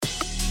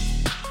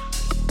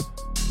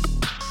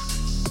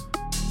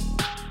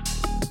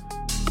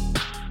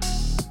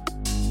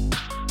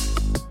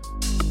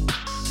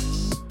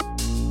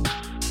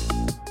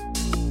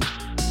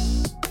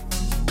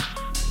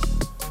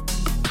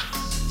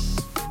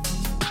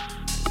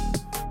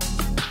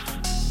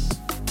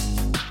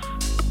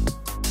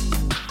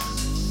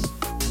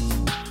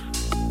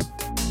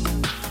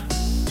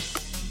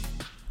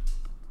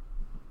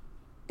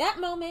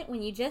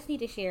when you just need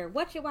to share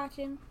what you're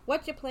watching,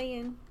 what you're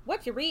playing,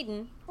 what you're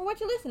reading, or what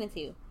you're listening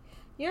to.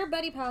 Your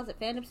buddy pals at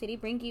Fandom City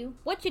bring you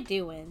What You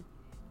Doing.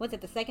 Was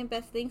it the second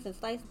best thing since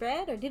sliced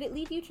bread, or did it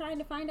leave you trying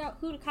to find out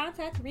who to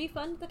contact to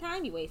refund the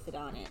time you wasted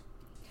on it?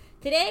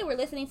 Today, we're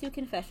listening to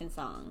confession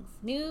songs.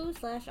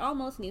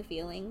 New/almost new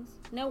feelings.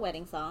 No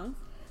wedding songs.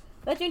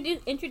 Let's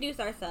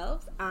introduce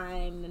ourselves.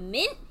 I'm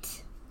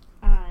Mint.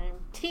 I'm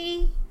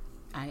T.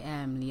 I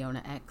am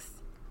Leona X.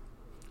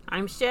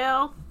 I'm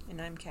Shell. And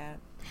I'm Kat.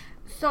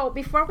 So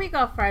before we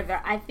go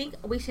further, I think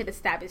we should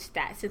establish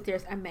that since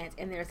there's a Mint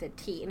and there's a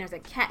T and there's a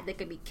cat that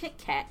could be Kit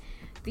Kat,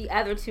 the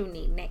other two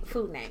need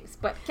food names.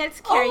 But let's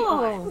carry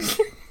on.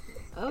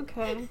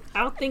 Okay.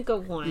 I'll think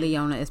of one.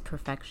 Leona is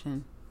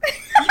perfection.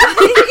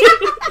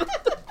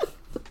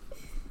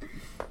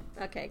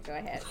 Okay, go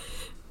ahead.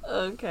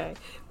 Okay.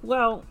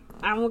 Well,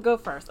 I'm going to go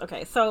first.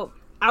 Okay, so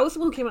I was the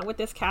one who came up with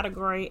this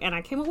category, and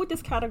I came up with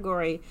this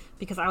category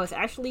because I was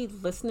actually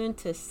listening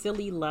to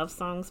Silly Love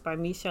Songs by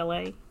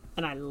Michel'le,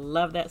 and I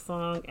love that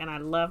song, and I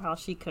love how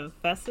she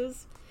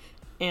confesses,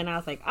 and I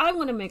was like, I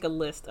want to make a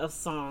list of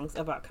songs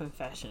about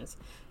confessions,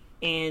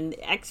 and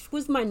X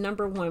was my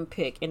number one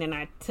pick, and then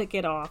I took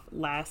it off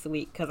last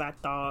week because I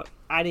thought,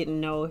 I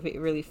didn't know if it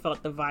really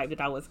felt the vibe that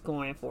I was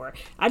going for.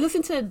 I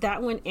listened to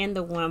that one and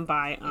the one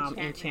by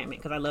Enchantment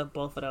because I love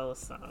both of those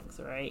songs,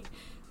 right?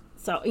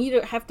 So you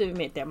have to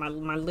admit that my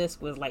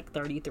list was like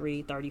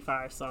 33,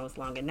 35 songs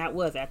long, and that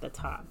was at the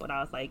top. But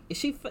I was like,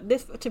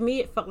 to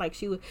me, it felt like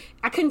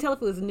I couldn't tell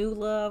if it was new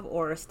love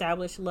or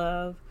established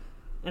love.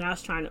 And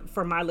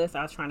for my list,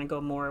 I was trying to go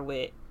more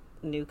with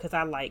new because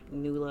I like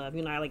new love.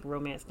 I like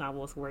romance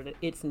novels where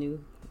it's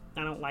new.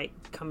 I don't like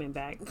coming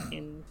back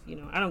and,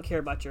 I don't care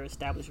about your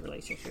established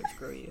relationship.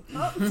 Screw you.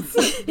 Oh,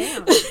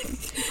 damn.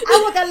 I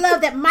want that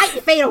love that might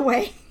fade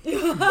away.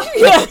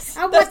 Yes.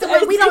 I want the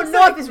one we don't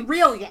know if it's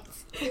real yet.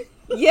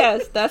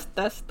 Yes, that's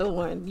the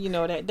one.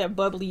 That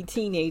bubbly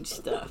teenage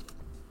stuff.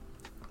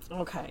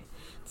 Okay.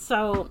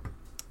 So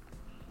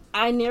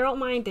I narrowed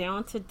mine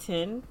down to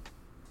 10.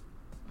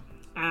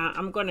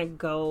 I'm going to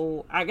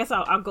go, I guess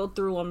I'll go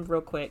through them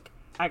real quick.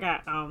 I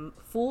got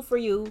Fool for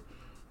You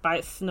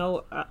by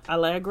Snoh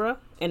Aalegra,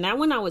 and that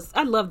one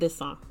I love this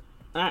song,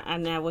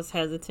 and I was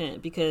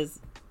hesitant because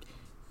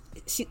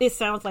it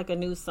sounds like a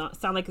new song,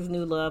 sounds like it's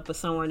new love, but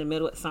somewhere in the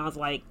middle it sounds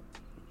like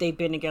they've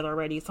been together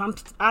already. So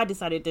I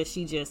decided that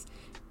she just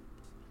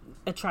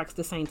attracts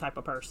the same type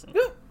of person.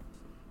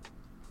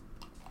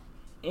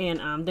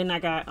 And then I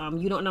got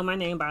You Don't Know My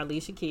Name by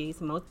Alicia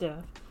Keys, Mos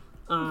Def.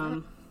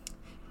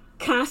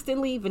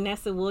 Constantly,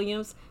 Vanessa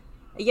Williams.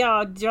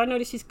 Y'all, do y'all know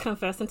that she's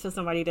confessing to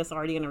somebody that's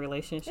already in a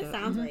relationship? It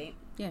sounds right.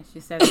 Yeah, she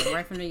said it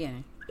right from the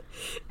beginning.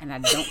 And I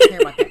don't care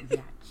about that bitch.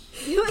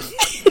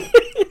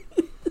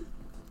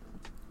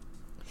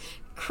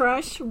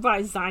 Crush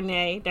by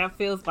Zane. That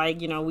feels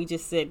like, we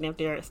just sitting up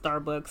there at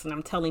Starbucks and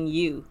I'm telling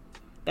you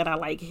that I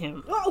like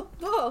him.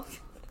 Whoa.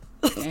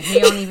 And he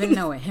don't even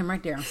know it. Him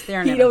right there. I'm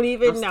staring at him. He don't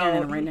even I'm know. staring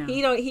at him right now.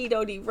 He don't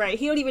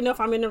even know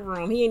if I'm in the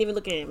room. He ain't even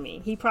looking at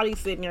me. He probably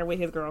sitting there with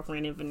his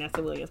girlfriend and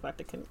Vanessa Williams about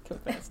to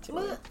confess to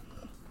him.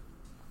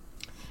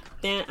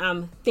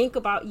 Then Thinking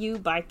About You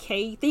by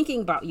Katie.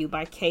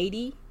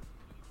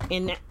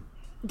 And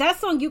that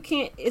song,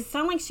 it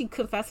sounds like she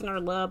confessing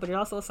her love, but it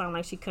also sounds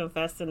like she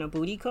confessing a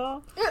booty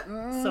call.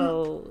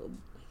 So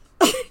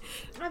but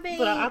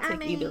I'll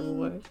take either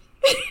one.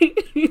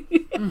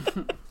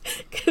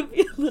 Could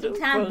be a little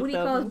sometimes booty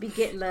calls be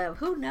getting love.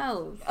 Who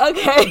knows?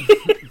 Okay.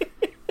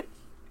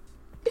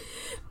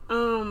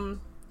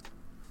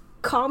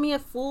 Call Me a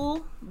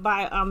Fool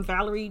by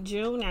Valerie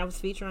June. That was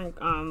featuring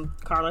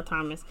Carla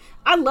Thomas.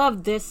 I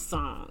love this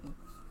song.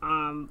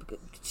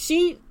 This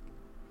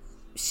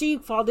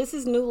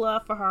is new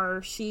love for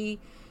her. She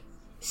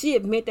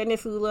admit that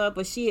it's new love,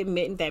 but she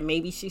admitting that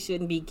maybe she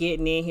shouldn't be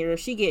getting in here.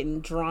 She getting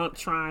drunk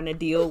trying to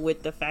deal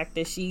with the fact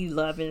that she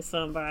loving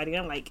somebody.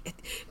 I'm like,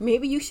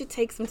 maybe you should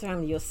take some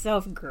time to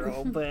yourself,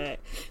 girl.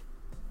 But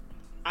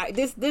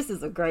this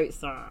is a great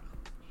song.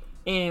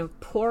 And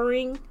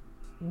Pouring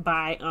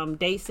by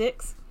Day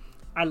 6.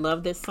 I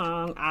love this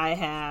song. I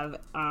have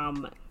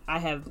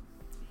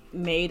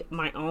made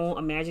my own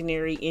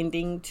imaginary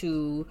ending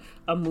to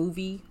a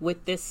movie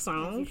with this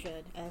song.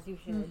 As you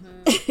should.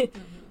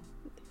 Mm-hmm.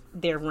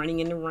 They're running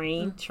in the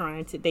rain,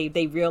 trying to.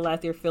 They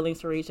realize their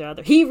feelings for each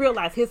other. He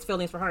realized his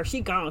feelings for her.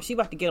 She gone. She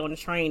about to get on the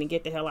train and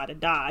get the hell out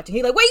of Dodge. And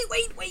he like,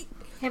 wait.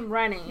 Him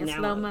running in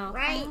slow mo.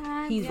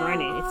 Right. He's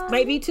running. It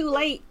might be too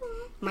late.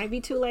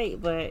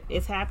 But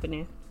it's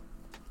happening.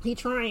 He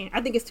trying.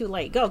 I think it's too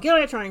late. Go get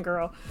on that train,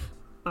 girl.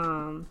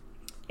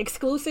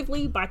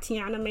 Exclusively by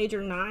Tiana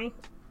Major 9.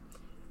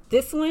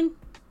 This one,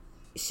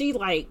 she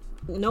like,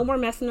 no more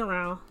messing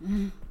around.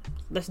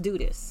 Let's do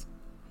this.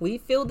 We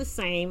feel the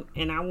same,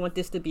 and I want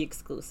this to be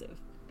exclusive.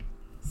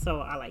 So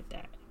I like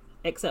that.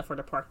 Except for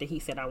the part that he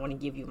said, I want to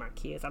give you my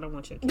kids. I don't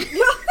want your kids.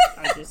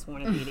 I just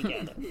want to be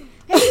together.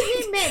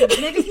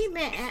 He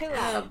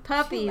meant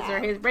puppies or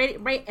his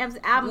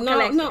album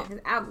collection. No.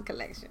 His album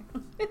collection.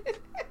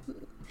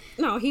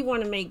 No, he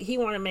want to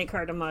make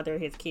her the mother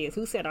of his kids.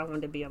 Who said I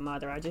wanted to be a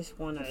mother? I just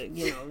want to,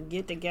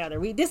 get together.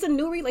 This a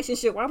new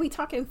relationship. Why are we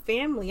talking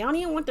family? I don't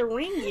even want the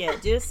ring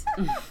yet. Just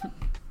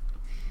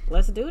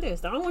let's do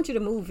this. I don't want you to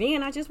move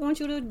in. I just want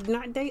you to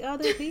not date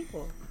other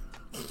people.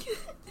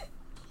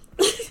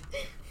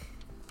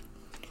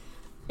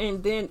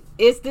 And then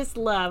Is This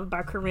Love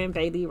by Corinne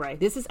Bailey Rae.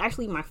 This is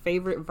actually my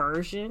favorite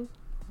version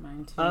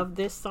Mine too. of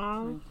this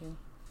song. Mine too.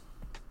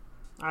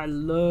 I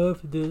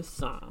love this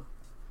song.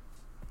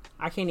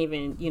 I can't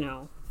even,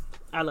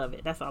 I love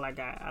it. That's all I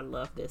got. I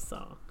love this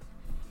song.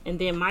 And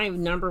then my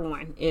number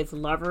one is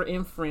Lover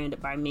and Friend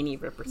by Minnie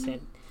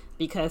Riperton.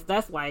 Because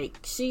that's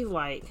she's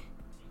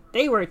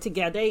they were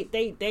together.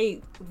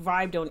 They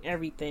vibed on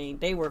everything.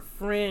 They were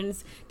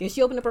friends. Then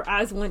she opened up her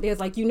eyes one day. It's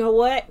like, you know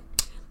what?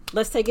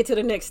 Let's take it to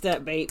the next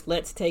step, babe.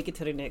 Let's take it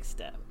to the next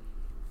step.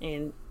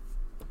 And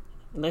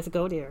let's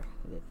go there.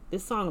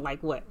 This song,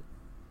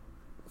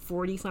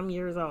 40-some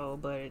years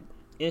old, but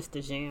it's the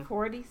jam.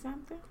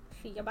 40-something?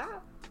 She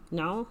about.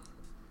 No?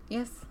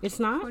 Yes. It's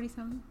not?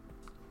 40-something.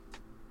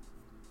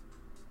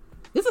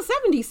 This is a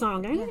 70s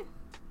song, ain't it?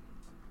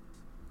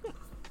 Yeah.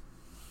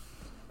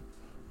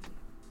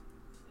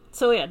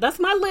 So, yeah, that's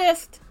my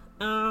list.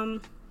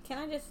 Can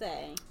I just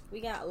say, we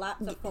got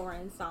lots of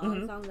foreign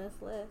songs on this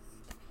list.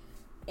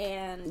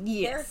 And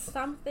there's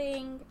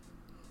something,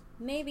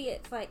 maybe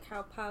it's like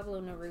how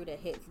Pablo Neruda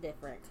hits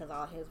different because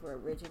all his were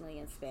originally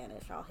in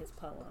Spanish, all his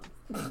poems.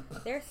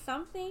 There's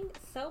something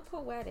so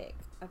poetic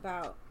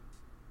about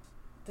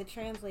the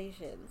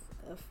translations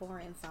of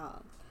foreign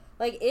songs.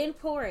 Like in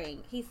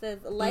Pouring, he says,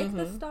 like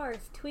the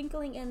stars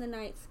twinkling in the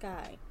night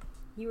sky,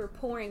 you were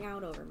pouring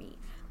out over me.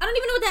 I don't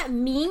even know what that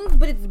means,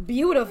 but it's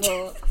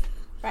beautiful.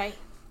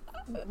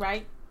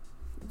 Right.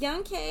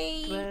 Young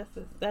K,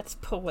 that's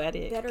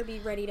poetic. better be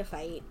ready to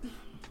fight.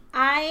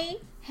 I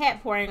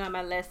had Pouring on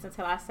my list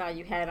until I saw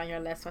you had it on your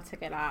list, so I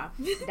took it off.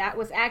 That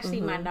was actually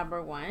my number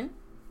one.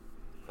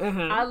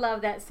 I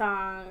love that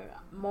song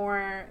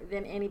more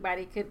than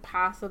anybody could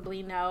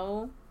possibly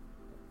know.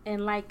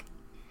 And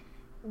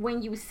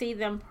when you see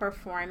them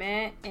perform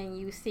it and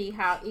you see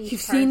how each You've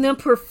seen them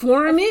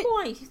perform it?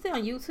 You stay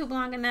on YouTube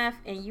long enough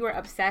and you are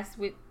obsessed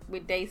with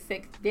Day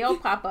 6, they'll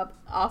pop up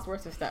all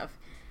sorts of stuff.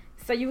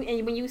 So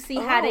when you see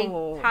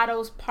how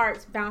those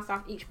parts bounce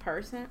off each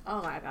person,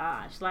 oh my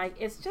gosh,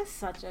 it's just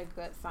such a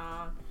good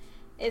song.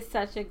 It's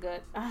such a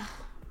good.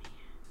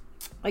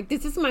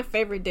 This is my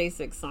favorite Day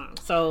 6 song.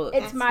 So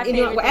it's my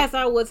favorite. As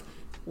I was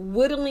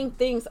whittling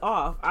things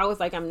off, I was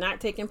like, I'm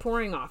not taking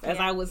Pouring off. As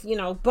I was,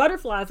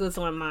 Butterflies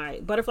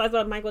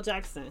by Michael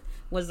Jackson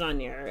was on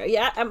there.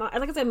 Yeah,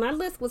 like I said, my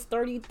list was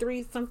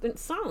 33 something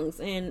songs,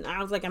 and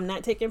I was like, I'm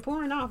not taking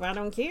Pouring off. I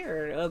don't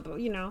care.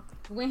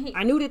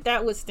 I knew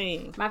that was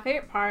Sting. My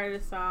favorite part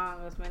of the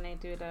song was when they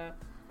do the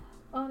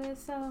 "Oh, there's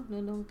so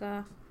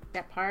nunca,"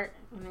 that part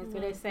when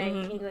they say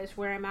in English,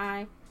 "Where am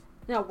I?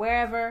 No,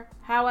 wherever,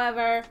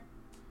 however,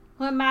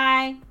 who am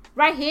I?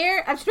 Right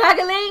here, I'm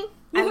struggling."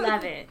 I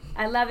love it.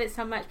 I love it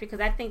so much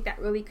because I think that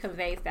really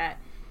conveys that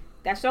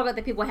struggle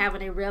that people have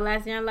when they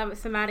realize they're in love with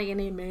somebody and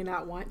they may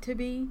not want to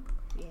be.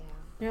 Yeah.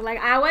 They're like,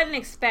 I wasn't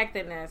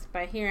expecting this,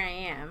 but here I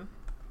am.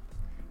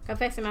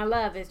 Confessing my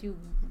love as you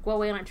go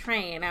away on a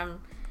train and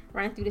I'm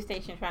running through the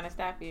station trying to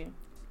stop you.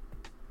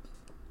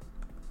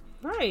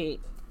 Right.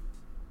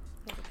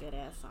 That's a good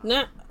ass song.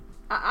 No.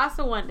 I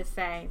also wanted to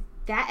say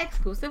that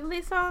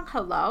Exclusively song,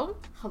 hello,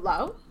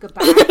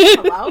 goodbye,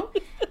 hello.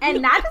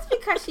 And not just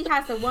because she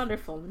has a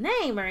wonderful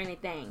name or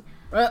anything,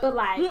 but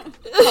hello.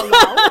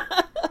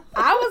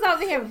 I was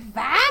over here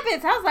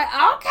vibing. So I was like,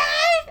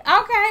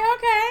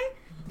 okay.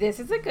 This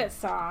is a good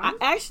song. I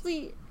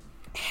actually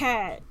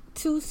had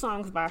 2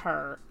 songs by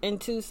her and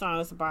 2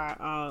 songs by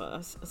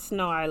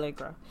Snow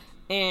Allegra.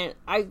 And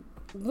I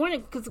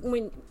wanted, because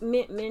when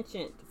Mint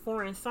mentioned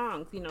foreign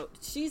songs,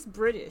 she's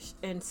British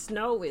and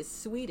Snow is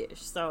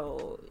Swedish.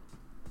 So,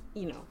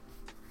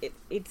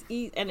 it's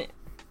easy. And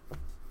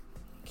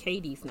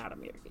Katie's not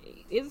American.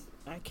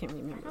 I can't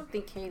remember. I don't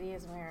think Katie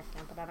is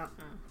American, but I don't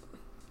know.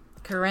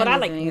 Corinne but I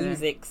like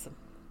music.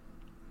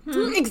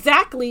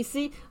 Exactly.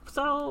 See,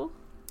 so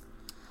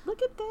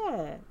look at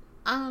that.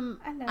 I'm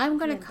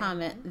going to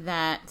comment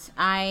that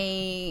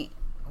I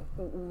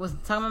was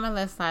talking about my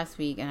list last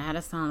week, and I had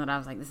a song that I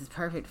was like, this is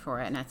perfect for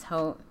it. And I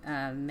told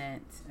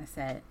Mint, I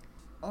said,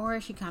 or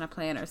is she kind of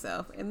playing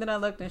herself? And then I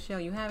looked and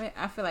you have it.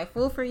 I feel like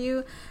Fool for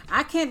You.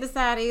 I can't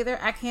decide either.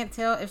 I can't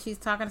tell if she's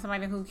talking to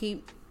somebody who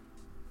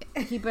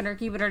keeping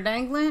her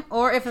dangling,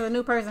 or if it's a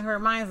new person who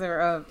reminds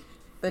her of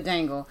the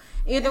dangle.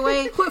 Either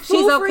way,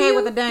 she's okay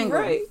with the dangle.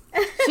 Right.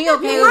 She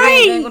okay with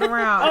being dangled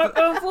around.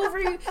 Fool for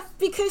You,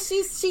 because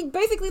she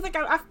basically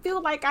I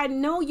feel like I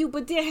know you,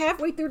 but then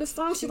halfway through the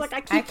song she's like,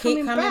 I keep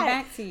coming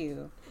back to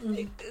you.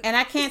 And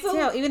I can't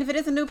tell, even if it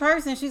is a new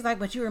person, she's like,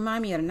 but you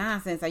remind me of the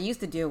nonsense I used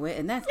to deal with,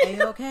 and that's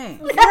A-okay.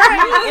 Right. And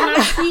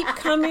I keep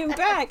coming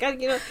back.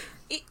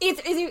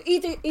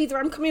 It's either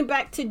I'm coming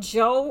back to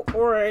Joe,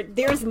 or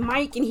there's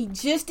Mike and he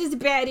just as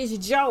bad as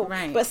Joe.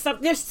 Right.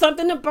 But there's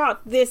something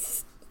about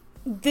this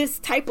this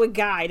type of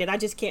guy that I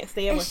just can't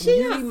stand with. she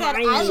You remind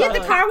me she at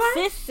the of car wash?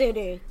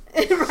 Toxicity.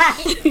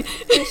 Right.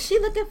 Is she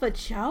looking for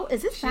Joe?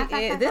 Is this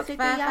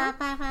 555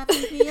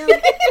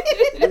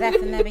 That's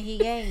the number he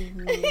gave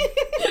me.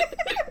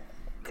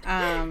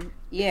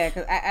 Yeah,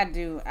 because I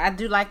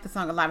do like the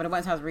song a lot, but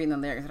once I was reading the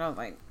lyrics, and I was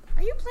like,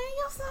 "Are you playing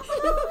yourself a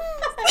little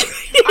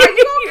bit? Are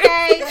you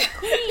okay,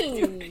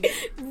 Queen.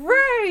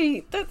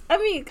 Right. I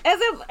mean, as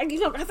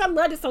I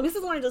love this song. This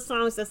is one of the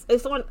songs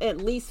it's on at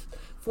least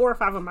 4 or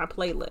 5 of my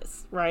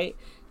playlists. Right.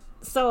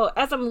 So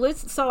as I'm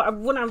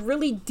listening, when I'm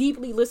really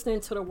deeply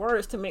listening to the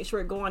words to make sure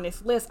it go on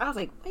this list, I was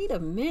like, wait a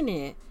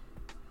minute.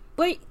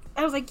 But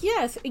I was like,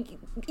 yes,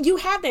 you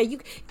have that.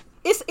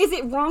 Is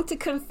it wrong to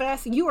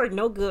confess you are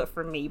no good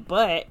for me,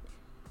 but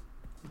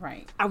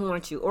right? I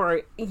want you,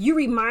 or you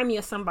remind me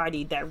of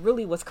somebody that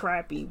really was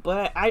crappy,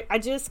 but I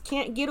just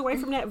can't get away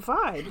from that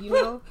vibe, you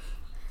know?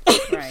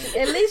 Right.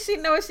 At least she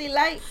knows what she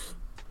likes.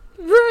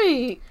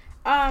 Right.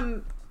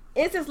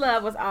 Is This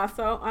Love was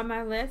also on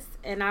my list,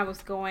 and I was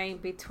going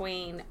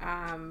between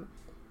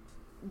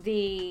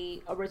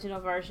the original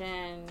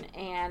version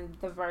and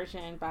the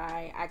version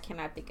by, I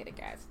cannot think of the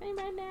guy's name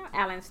right now,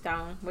 Alan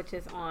Stone, which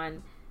is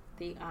on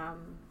the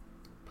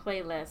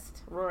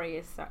playlist. Roy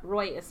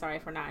is sorry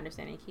for not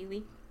understanding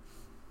Keely.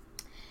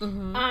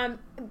 Mm-hmm.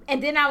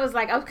 And then I was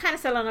kind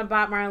of selling on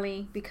Bob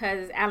Marley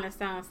because Alan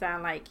Stone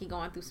sound like he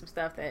going through some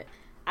stuff that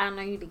I don't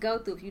know you to go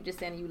through. If you just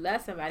saying you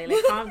love somebody,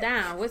 like, calm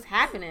down. What's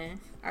happening?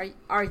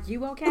 Are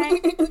you okay?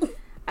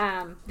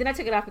 Then I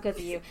took it off because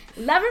of you.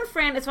 Loving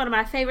Friend is one of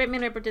my favorite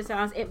Minnie Riperton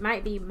songs. It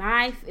might be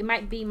my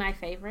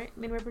favorite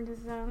Minnie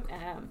Riperton song.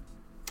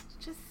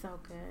 It's just so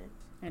good.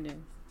 It is.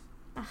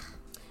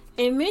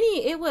 And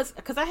Minnie, it was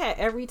because I had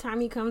Every Time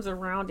He Comes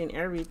Around and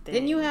everything.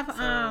 Didn't you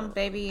have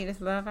Baby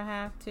This Love I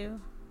Have too?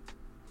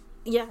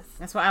 Yes.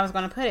 That's why I was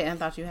gonna put it. I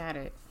thought you had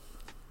it.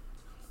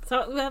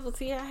 So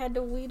see, I had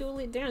to wheedle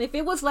it down. If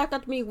it was left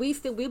up to me, we'll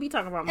be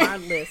talking about my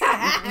list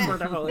for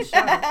the whole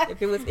show.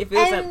 If it was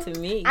up to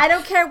me, I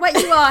don't care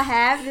what you all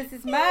have. This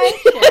is my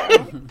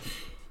show.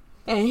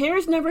 And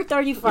here's number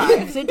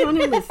 35. Sit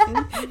down and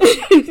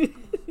listen.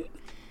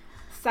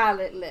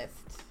 Solid list.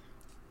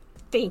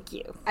 Thank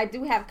you. I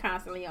do have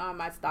Constantly on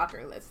my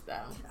stalker list, though.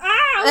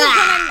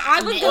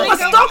 I was going a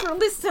stalker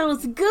list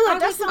sounds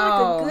good. That sounds like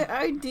a good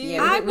idea.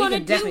 Yeah, I we want to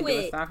could definitely do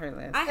a it. stalker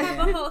list. I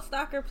have a whole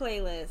stalker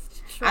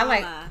playlist.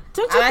 Trauma.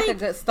 Don't you I like think a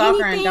good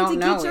stalker and anything don't to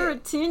know get your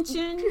it. Yeah.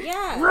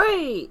 attention?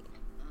 Right.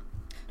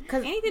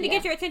 Anything to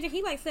get your attention.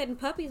 He likes setting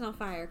puppies on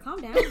fire. Calm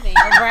down, Van.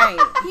 Right.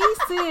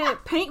 He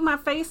said, paint my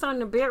face on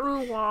the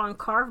bedroom wall and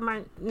carve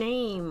my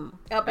name.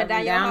 Up and down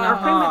and your down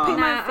hall. the hall. Paint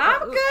my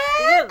I'm good.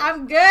 You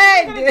I'm don't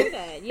do good.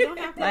 that. You don't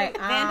have to Like,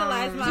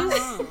 vandalize my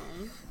home.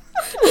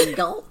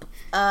 Gulp.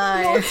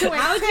 How'd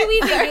you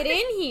even get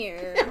in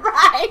here?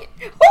 Right.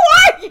 Who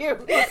are you?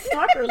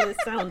 Stalker list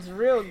sounds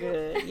real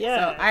good. Yeah.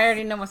 So I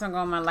already know what's gonna go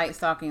on my light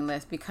stalking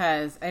list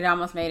because it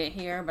almost made it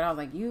here, but I was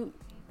like, you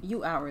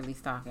outwardly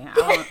stalking.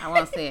 I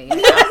won't say it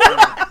yet.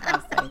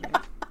 I'll say it.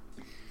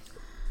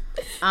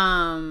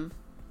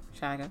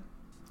 Shall I go?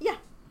 Yeah.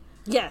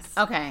 Yes.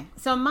 Okay,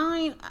 so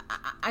mine,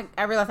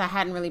 I realized I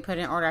hadn't really put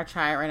in order. I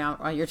try right now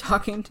while you're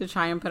talking to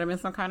try and put them in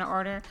some kind of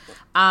order.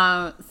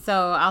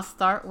 So I'll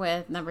start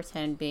with number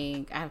 10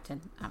 being, I have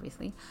 10,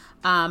 obviously,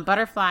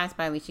 Butterflies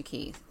by Alicia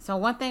Keys. So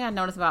one thing I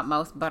noticed about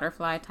most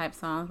butterfly type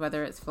songs,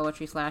 whether it's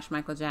Floetry /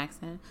 Michael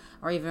Jackson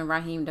or even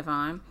Raheem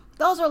DeVaughn,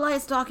 those are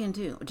light stalking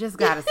too, just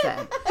gotta say.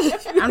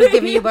 I'm just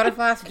giving you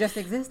butterflies for just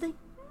existing.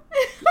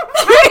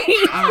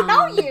 I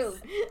know you.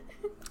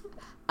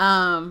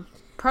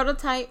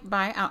 Prototype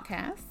by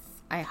Outkast.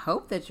 I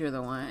hope that you're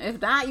the one. If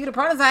not, you the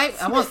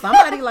prototype. I want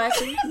somebody like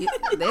you.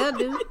 They'll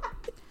do.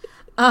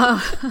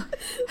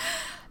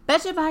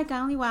 Betcha by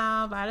Golly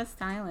Wow by the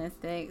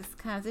Stylistics,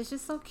 because it's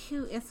just so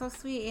cute and so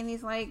sweet. And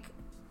he's like,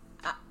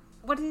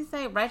 what did he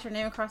say? Write your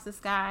name across the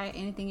sky.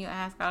 Anything you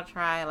ask, I'll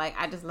try. Like,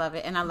 I just love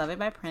it. And I love it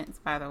by Prince,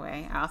 by the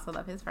way. I also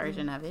love his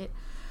version of it.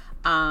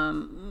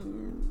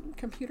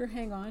 Computer,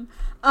 hang on.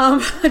 I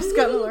just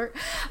got an alert.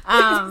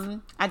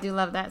 I do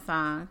love that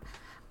song.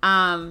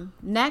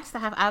 Next I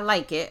have I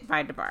Like It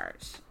by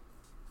DeBarge.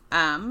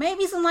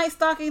 Maybe some light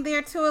stalking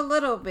there too a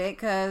little bit,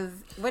 because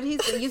what he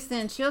said, you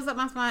send chills up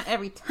my spine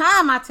every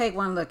time I take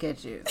one look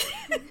at you.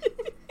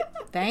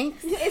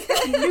 Thanks.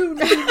 It's new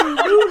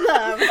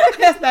love.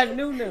 That's that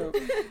new.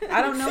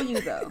 I don't know you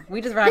though.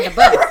 We just ride the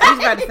bus. We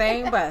just ride the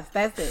same bus.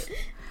 That's it.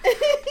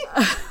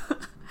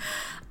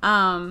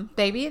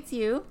 Baby It's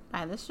You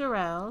by the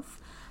Shirelles.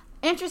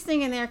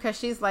 Interesting in there because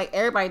she's like,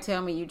 everybody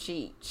tell me you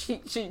cheat.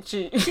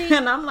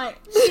 And I'm like,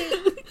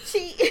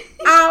 Cheat.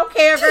 I don't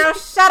care, girl.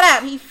 Shut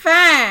up. He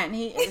fine.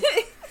 He is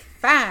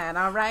fine,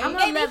 all right? I'm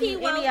gonna love Maybe he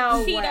you any won't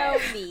old cheat way. on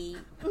me.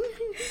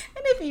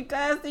 And if he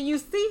does, do you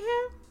see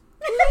him?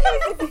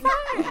 It's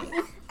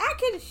fine. I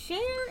can share.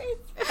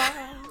 It's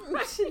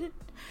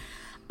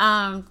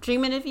fine.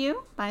 Dreaming of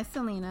You by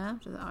Selena,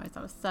 which is always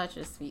such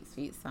a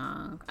sweet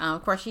song.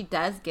 Of course, she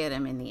does get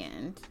him in the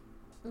end.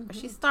 But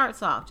she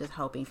starts off just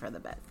hoping for the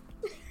best.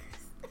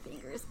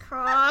 Fingers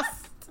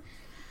crossed.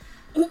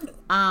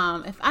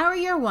 If I were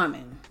your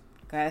woman,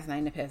 that's not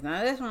in the piss.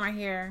 Now this one right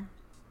here,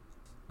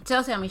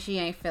 she'll tell me she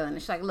ain't feeling it.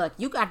 She's like, look,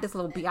 you got this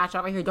little biatch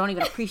over here, don't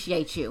even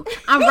appreciate you.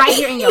 I'm right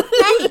here in your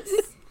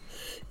face.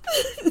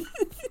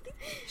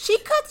 She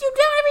cuts you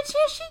down every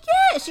chance she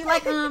gets. She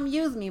like,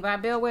 Use Me by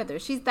Bill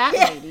Withers. She's that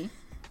lady.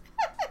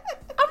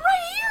 I'm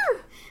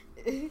right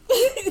here.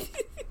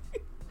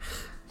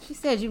 She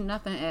said you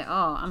nothing at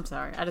all. I'm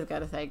sorry. I just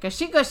gotta say, cause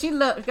she got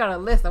a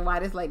list of why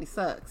this lady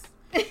sucks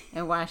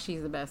and why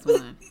she's the best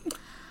one.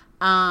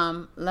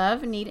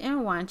 Love, Need,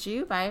 and Want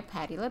You by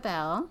Patti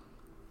LaBelle.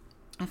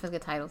 I feel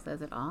like the title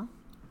says it all.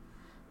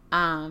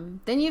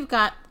 Then you've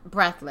got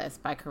Breathless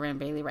by Corinne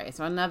Bailey Rae.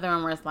 So another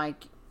one where it's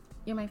like,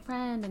 you're my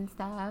friend and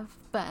stuff,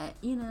 but,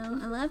 you know,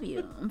 I love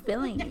you. I'm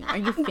feeling you. Are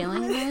you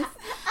feeling this?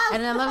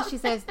 And I love she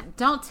says,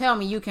 don't tell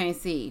me you can't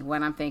see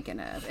what I'm thinking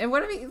of. And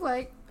what if he's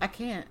like, I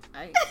can't.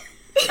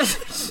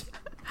 He's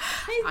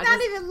not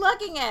even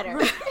looking at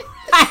her. He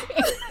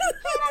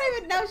don't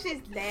even know she's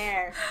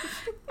there.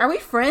 Are we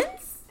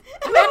friends?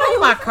 I mean, I know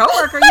you're my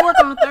coworker. You work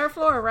on the 3rd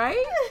floor, right?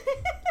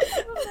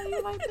 I don't know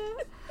you like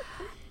that.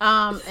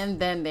 And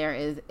then there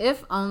is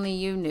If Only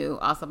You Knew,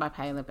 also by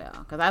Patti LaBelle.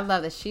 Because I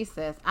love that she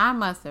says, I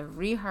must have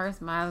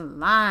rehearsed my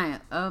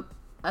line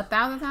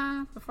 1,000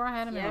 times before I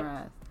had them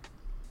memorized.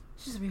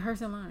 She's just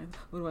rehearsing lines.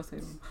 What do I say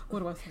to him? What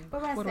do I say?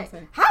 What do I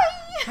say? Hi.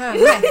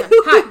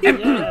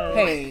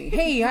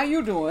 Hey, how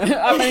you doing?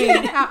 I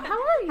mean, how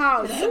are you?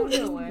 How you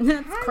doing?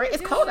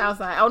 It's cold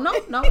outside. Oh, no,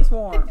 it's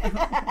warm.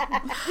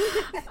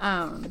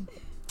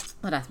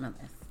 Well, that's my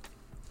list.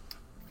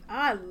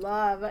 I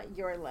love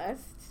your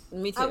list.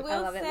 Me too. I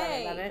will love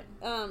it.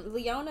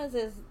 Leona's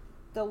is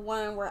the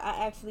one where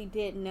I actually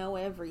did know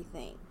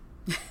everything.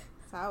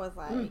 So I was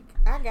like,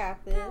 I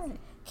got this.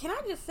 Can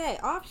I just say,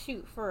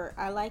 offshoot for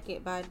I Like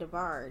It by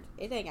DeBarge.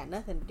 It ain't got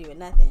nothing to do with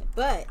nothing.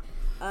 But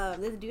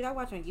this dude I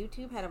watch on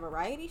YouTube had a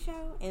variety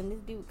show, and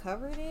this dude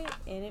covered it,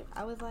 and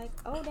I was like,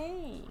 oh,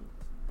 dang.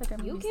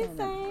 You can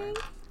sing.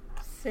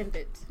 Send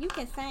it. You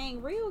can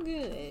sing real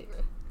good.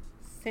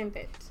 Send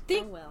it.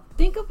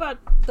 Think about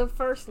the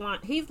first line.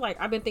 He's like,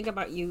 I've been thinking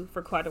about you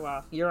for quite a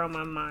while. You're on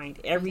my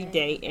mind every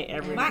day and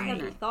every My night.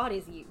 every thought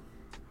is you.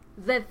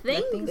 The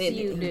things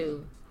you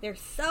do. They're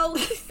so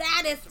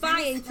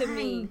satisfying to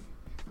me.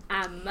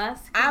 I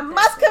must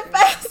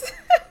confess.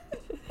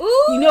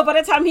 Ooh. You know,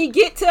 by the time he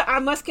get to I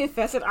must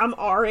confess it, I'm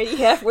already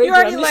halfway You're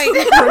already done. like,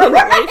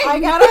 I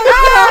gotta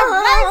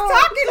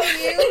nice talking to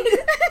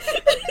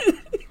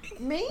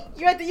you. Me?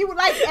 You were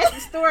like at the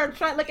store and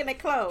trying looking at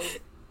clothes.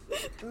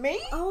 Me?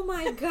 Oh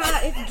my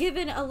god, it's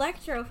given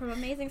Electro from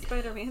Amazing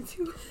Spider-Man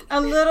 2. A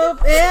little,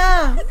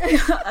 yeah.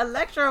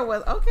 Electro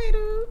was, okay,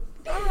 dude.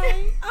 All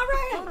right.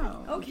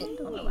 Oh, Okay.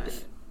 God.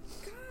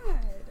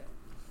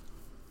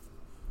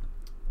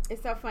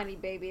 It's so funny,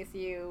 baby. It's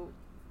you.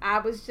 I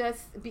was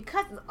just,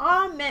 because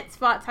all men's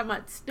fault talking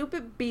about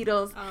stupid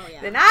Beatles. Oh, yeah.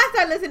 Then I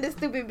started listening to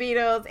stupid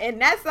Beatles, and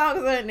that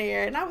song was in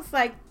there, and I was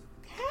like,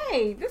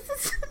 hey,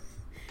 this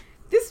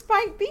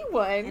might be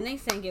one. And they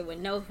sang it with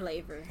no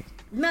flavor.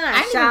 None.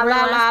 I didn't even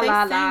realize they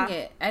sang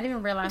it. I didn't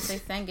even realize they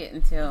sang it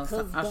until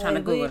I was trying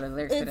to Google the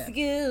lyrics to that. It's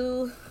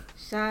you.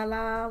 Sha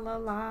la la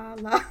la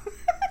la.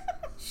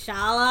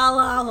 Sha la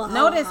la la.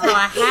 Notice how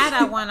I had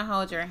I Want to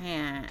Hold Your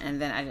Hand, and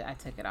then I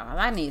took it off.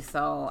 I need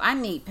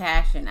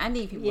passion. I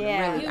need people to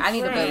really, I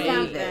need to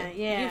believe it.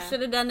 Yeah. You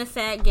should have done the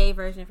sad gay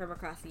version from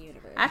Across the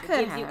Universe. I could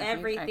It gives have. you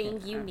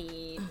everything you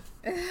need.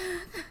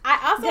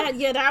 I also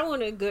that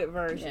one a good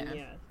version,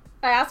 yeah.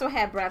 I also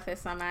had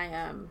Breathless on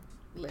my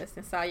list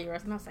and saw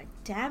yours, and I was like,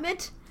 damn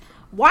it.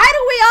 Why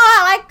do we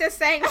all like the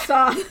same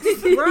song?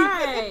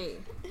 Right.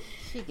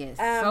 She gets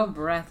so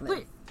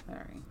breathless.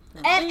 Sorry.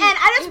 And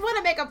I just want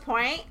to make a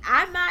point.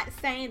 I'm not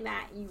saying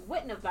that you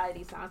wouldn't have liked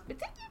these songs, but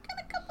did you get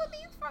a couple of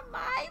these from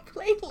my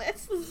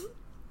playlist?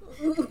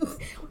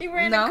 We were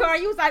in the car.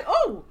 You was like,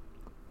 oh.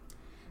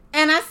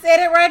 And I said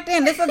it right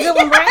then. This is a good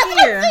one right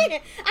here.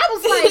 I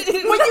was like,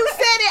 when you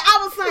said it, I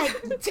was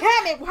like,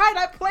 damn it, why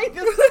did I play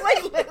this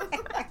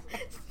playlist?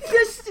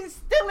 She's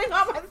stealing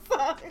all my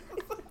songs.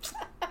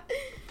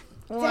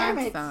 Damn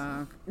it.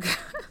 Song.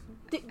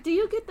 Do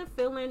you get the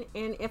feeling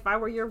in If I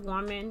Were Your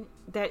Woman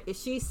that if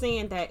she's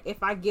saying that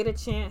if I get a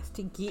chance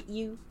to get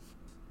you,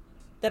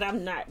 that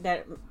I'm not,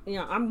 that, you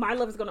know, my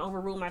love is going to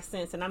overrule my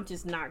sense and I'm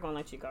just not going to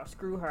let you go.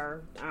 Screw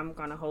her. I'm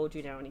going to hold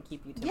you down and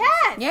keep you to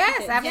Yes.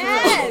 Yes,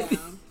 absolutely.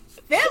 Yes.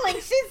 Feeling,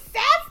 she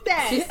says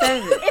that. She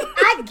says it. If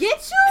I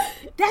get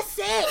you, that's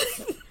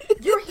it.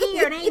 You're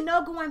here. There ain't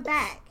no going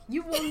back.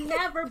 You will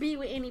never be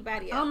with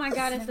anybody else. Oh my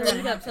god, it's the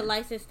lead up to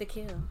License to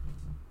Kill.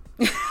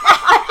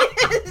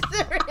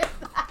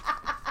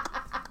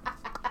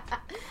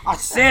 I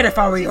said if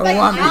I were your woman.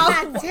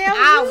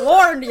 I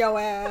warned your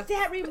ass.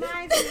 That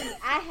reminds me,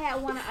 I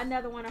had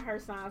another one of her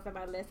songs on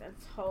my list and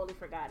totally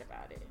forgot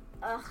about it.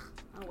 Ugh.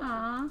 Oh well.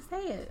 Aw,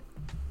 say it.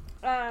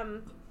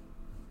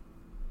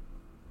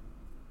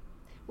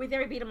 With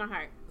Every Beat of My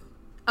Heart.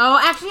 Oh,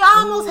 actually,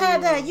 I almost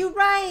had that. You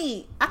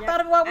right. I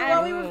thought of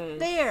while we were Yes.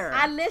 there.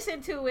 I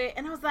listened to it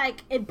and I was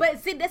like, but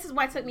see, this is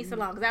why it took me so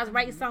long because I was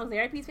writing songs on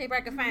every piece of paper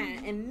I could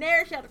find, and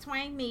there Shania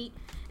Twain meet,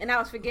 and I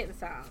was forgetting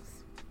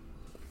songs.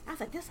 I was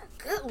like, this is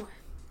a good one.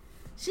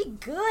 She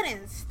good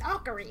and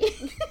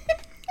stalkery.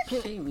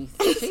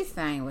 She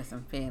sang with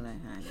some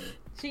feeling, honey.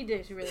 She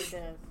did. She really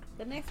does.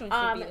 The next one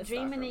should be the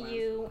Dreaming stalker of one.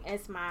 You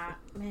is my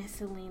man,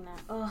 Selena.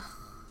 Ugh,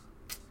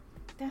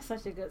 that's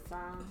such a good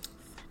song.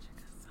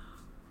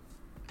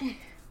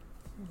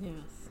 Yes.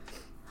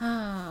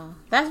 Oh,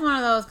 that's one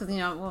of those because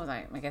what was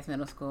I guess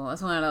middle school.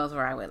 It's one of those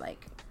where I would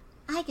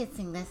I could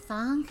sing this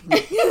song,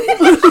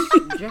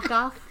 drift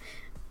off,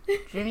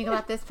 dreaming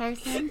about this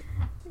person.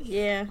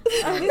 Yeah.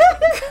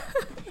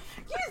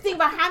 You just think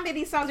about how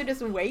many songs are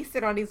just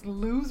wasted on these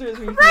losers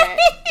we get.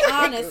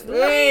 Honestly.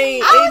 Right,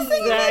 I was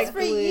singing this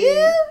for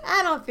you.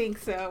 I don't think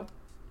so.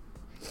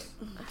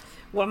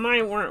 Well,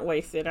 mine weren't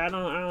wasted. I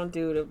don't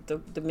do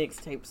the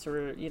mixtapes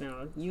or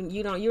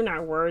you're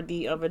not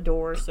worthy of a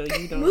door, so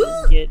you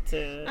don't get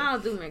to. I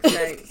don't do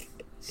mixtapes.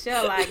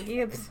 She'll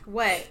Gibbs,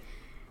 what?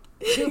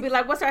 She'll be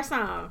like, "What's our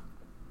song?"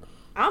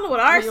 I don't know what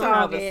our You don't song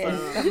have a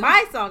is. song.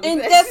 My song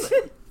And is.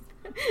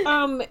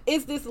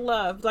 Is This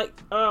Love?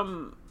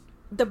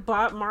 The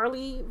Bob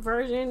Marley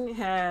version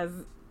has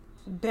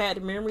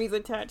bad memories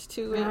attached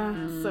to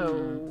it,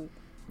 so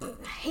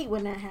I hate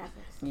when that happens.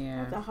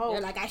 Yeah. The whole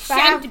You're like, I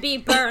shan't be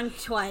burned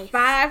twice.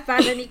 Five by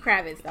Lenny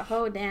Kravitz. The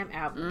whole damn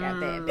album got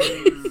bad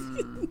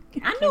memories.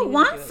 I knew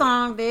one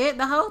song did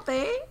the whole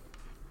thing.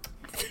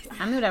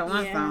 I knew that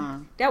one Yeah.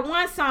 song. That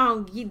one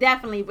song, you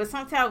definitely. But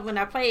sometimes when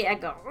I play it, I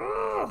go,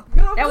 "Ugh."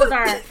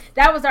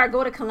 That was our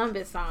Go to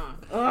Columbus song.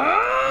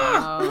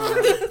 Oh.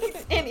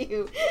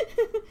 Anywho,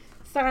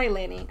 sorry,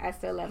 Lenny, I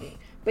still love you.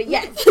 But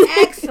yes,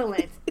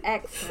 excellent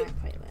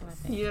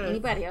playlist. yeah.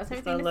 Anybody else?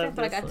 Everything to say? I love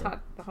feel like I this one.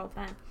 talked the whole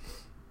time.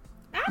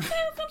 I'm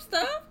saying some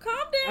stuff. Calm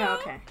down. Oh,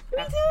 okay.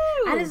 Me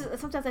too. I just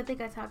sometimes I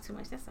think I talk too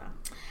much. That's all.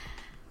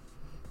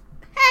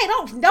 Hey,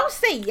 don't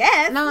say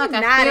yes. No, like You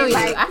I feel nodded you.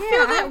 like, I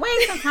feel that way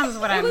sometimes.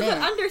 What I It was an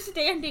meant.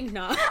 understanding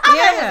nod.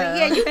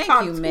 Yeah, you thank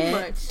talk you, too man.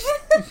 much.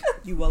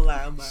 You a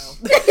loud mouth.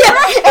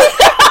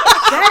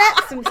 Shut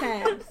up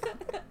sometimes.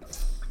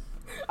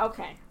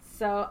 Okay,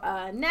 so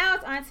now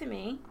it's on to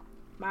me.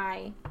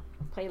 My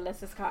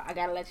playlist is called I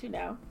Gotta Let You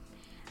Know.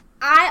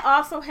 I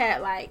also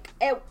had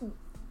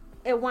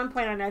at one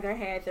point or another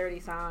had 30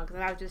 songs,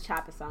 and I was just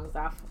chopping songs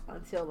off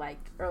until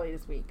early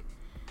this week.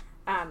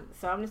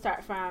 So I'm gonna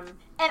start from,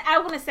 and I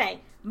want to say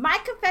my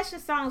confession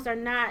songs are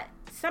not.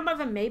 Some of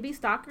them may be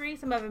stalkery.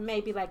 Some of them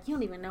may be you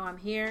don't even know I'm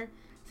here.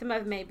 Some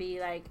of them may be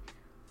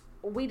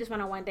we just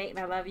went on one date and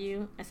I love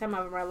you. And some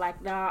of them are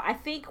no, I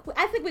think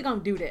we're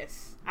gonna do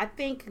this. I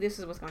think this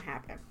is what's gonna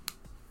happen.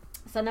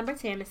 So number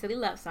 10 is Silly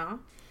Love Song.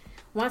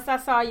 Once I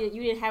saw you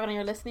didn't have it on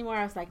your list anymore,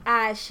 I was like,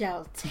 I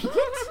shall take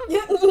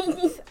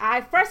it.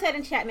 I first had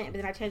Enchantment,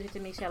 but then I changed it to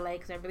Michelle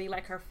because I really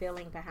like her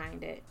feeling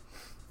behind it.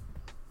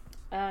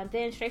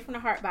 Then Straight from the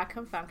Heart by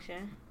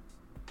Confunction.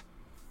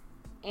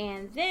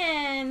 And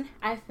then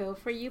I Feel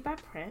For You by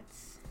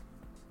Prince.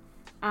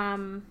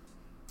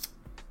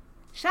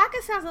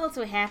 Shaka sounds a little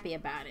too happy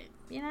about it,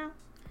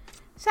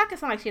 Shaka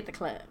sounds like she at the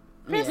club.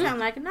 Prince sound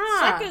like, nah.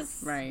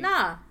 Shaka's Right.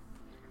 Nah.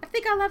 I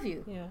think I love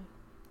you. Yeah.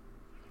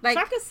 Like,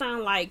 Shaka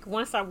sound like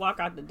once I walk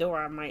out the door,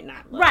 I might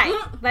not.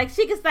 Love right.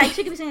 She could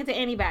be singing to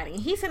anybody.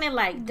 And he's singing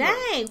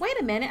dang, wait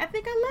a minute. I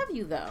think I love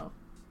you though.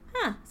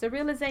 Huh. It's a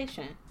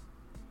realization.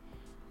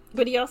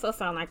 But he also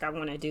sound like I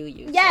want to do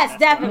you. Yes, so that's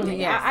definitely.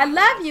 why. Yes. I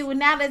love you. And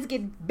now let's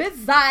get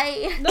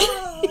busy.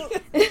 No.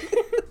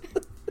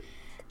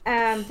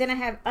 Then I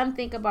have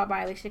Unthinkable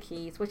by Alicia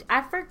Keys, which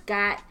I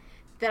forgot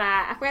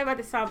I forgot about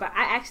this song, but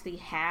I actually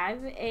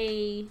have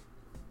a.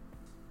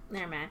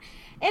 Never mind.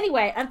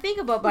 Anyway,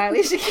 Unthinkable by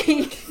Alicia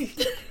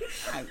Keys.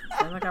 I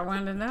feel like I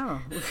wanted to know.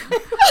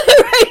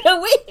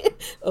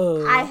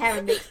 I have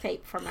a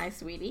mixtape for my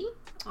sweetie.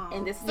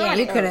 And this is Yeah, on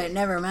you it. could have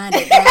never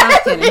minded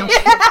that. I'm kidding.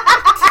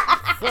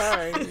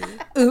 Sorry.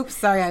 Oops,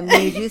 sorry, I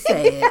made you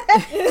say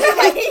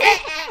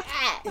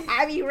it.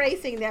 I'm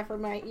erasing that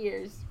from my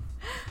ears.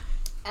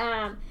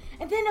 And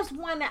then there's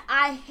one that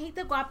I hate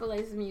the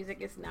Guapalace's music.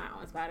 It's not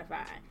on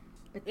Spotify.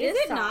 But Is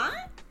this it song, not?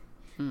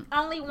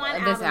 Only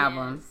one This album.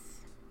 album. Is.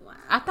 Wow.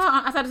 I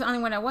thought it's the only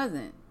one that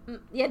wasn't.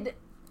 Yeah,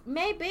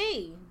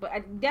 maybe,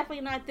 but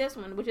definitely not this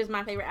one, which is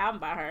my favorite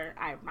album by her.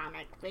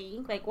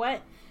 Ironically,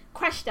 what?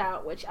 Crushed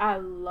Out, which I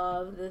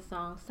love this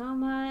song so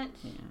much.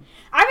 Yeah.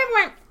 I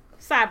remember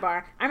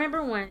sidebar. I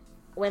remember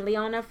when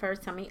Leona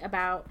first told me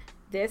about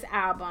this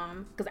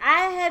album, because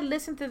I had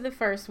listened to the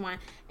first one,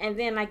 and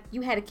then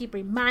you had to keep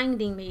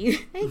reminding me,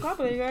 hey,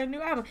 Guapa, you got a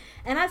new album,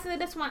 and I said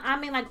this one,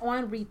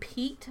 on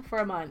repeat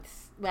for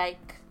months.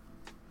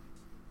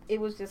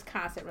 It was just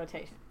constant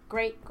rotation.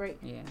 Great,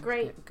 Yeah,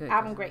 good album,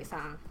 album. great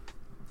song.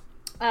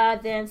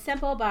 Then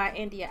Simple by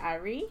India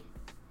Arie.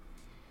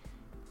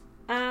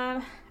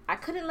 I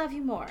Couldn't Love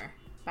You More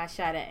by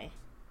Sade.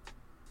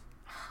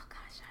 Oh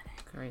gosh,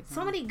 Sade. Great.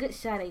 So many good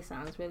Sade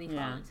songs really fall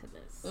Yeah. into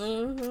this.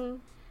 Mm-hmm.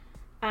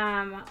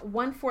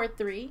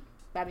 143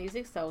 by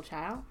Music Soul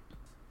Child.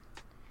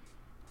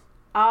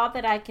 All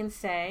That I Can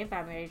Say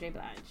by Mary J.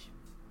 Blige.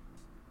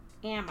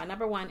 And my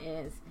number 1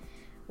 is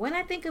When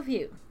I Think of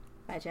You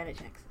by Janet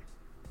Jackson.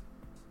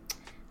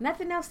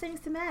 Nothing else seems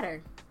to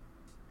matter.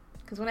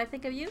 Because when I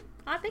think of you,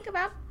 all I think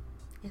about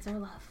is our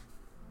love.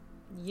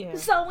 Yeah.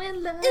 So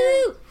in love.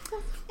 Ooh.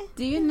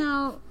 Do you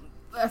know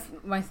that's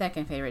my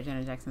second favorite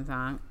Janet Jackson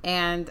song?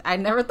 And I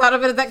never thought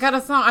of it as that kind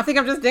of song. I think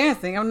I'm just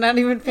dancing. I'm not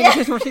even paying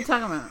attention what she's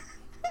talking about.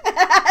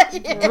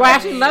 Yeah. Do I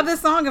actually love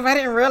this song if I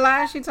didn't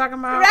realize she's talking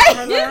about Right.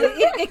 her love?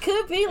 It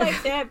could be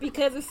like that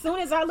because as soon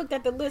as I looked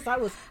at the list, I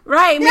was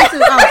Right, me too.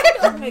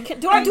 Oh. like,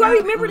 do I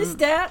remember the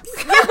steps?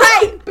 You're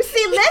right. But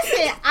see,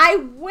 listen, I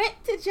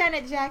went to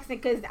Janet Jackson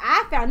because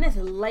I found this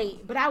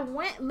late. But I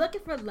went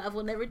looking for Love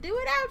Will Never Do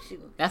Without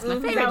You. That's my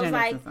favorite I was Janet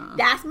like, Jackson song.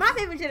 that's my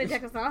favorite Janet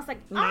Jackson song. I was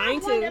like, oh,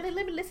 Mine too. let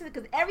me listen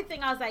because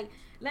everything I was like,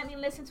 let me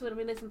listen to it. Let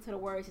me listen to the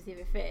words to see if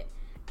it fit.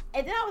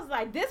 And then I was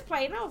like, this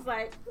played, and I was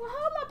like, well,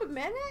 hold up a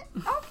minute.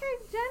 Okay,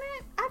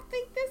 Janet, I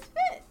think this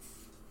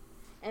fits.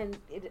 And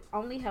it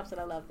only helps that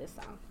I love this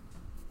song.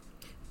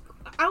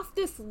 Off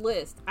this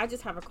list, I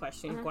just have a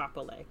question, Uh-huh.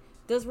 Guapole.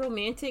 Does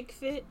romantic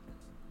fit?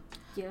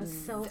 You're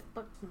so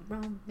fucking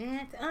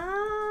romantic.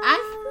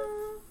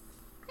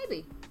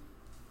 Maybe.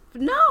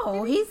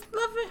 No, he's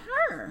loving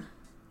her.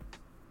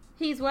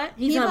 He's what?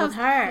 He He's in love loves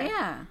with her.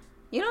 Yeah.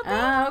 You don't think?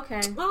 Oh,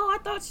 okay. Oh, I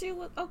thought she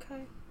was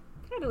okay.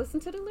 I gotta listen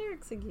to the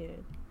lyrics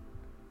again.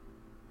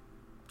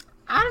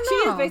 I don't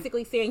She know. is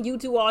basically saying you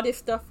do all this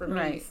stuff for me,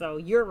 Right. so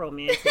you're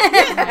romantic.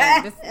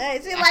 Right,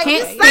 this- She's I like,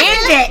 can't you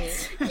stand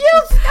it.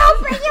 You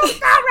stupid. You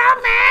so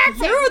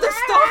romantic. You're the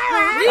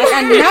stalker.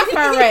 Like, enough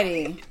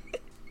already.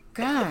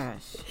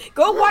 Gosh.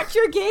 Go watch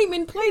your game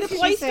and play the She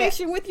PlayStation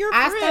said, with your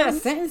I start a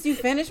friends. sentence, you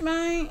finish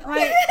mine?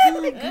 Like,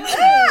 oh my God.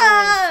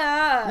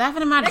 Ah.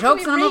 Laughing at my That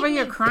jokes could and be I'm over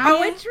here reading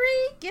crying. Poetry?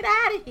 Get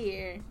out of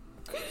here.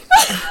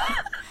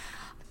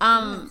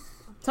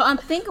 So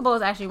Unthinkable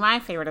is actually my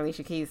favorite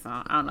Alicia Keys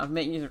song. I don't know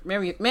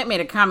if Matt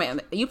made a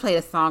comment. You played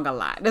a song a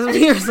lot. This was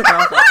years ago.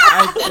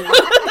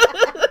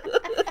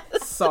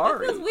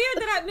 Sorry. It's weird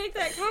that I make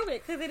that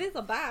comment because it is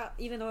about,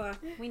 even though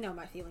we know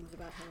my feelings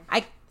about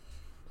her.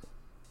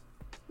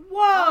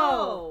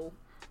 Whoa.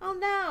 Oh,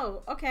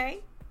 no.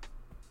 Okay.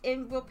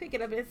 And we'll pick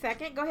it up in a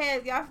second. Go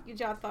ahead. Y'all get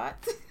y'all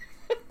thoughts.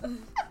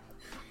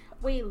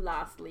 We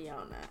lost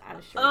Leona.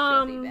 I'm sure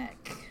she'll be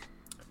back.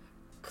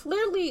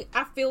 Clearly,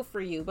 I feel for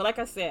you, but like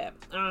I said,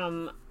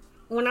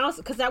 when I was,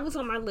 because that was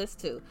on my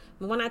list too.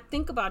 But when I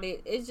think about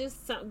it, it's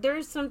just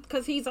there's some,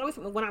 because he's always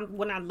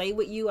when I lay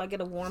with you, I get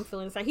a warm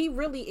feeling inside. He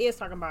really is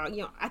talking about,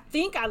 I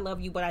think I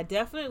love you, but I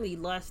definitely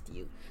lust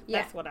you.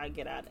 Yeah. That's what I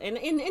get at, and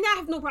I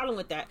have no problem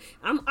with that.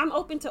 I'm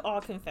open to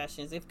all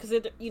confessions, because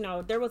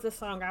there was a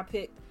song I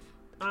picked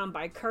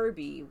by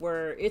Kirby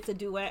where it's a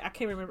duet. I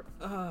can't remember.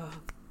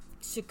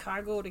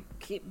 Chicago, the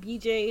kid,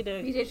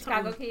 BJ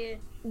Chicago kid.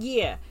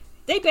 Yeah.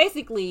 They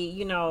basically,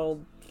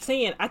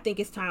 saying, I think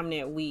it's time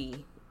that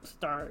we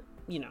start,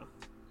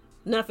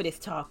 enough of this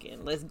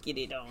talking. Let's get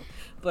it on.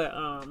 But,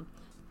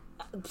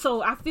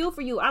 so I feel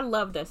for you. I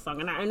love that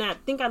song. And I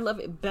think I love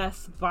it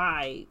best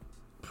by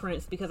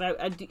Prince because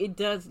it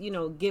does,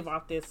 give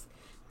off this,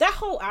 that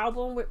whole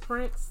album with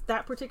Prince,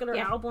 that particular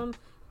album,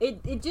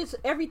 it just,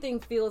 everything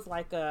feels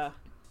like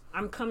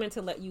I'm coming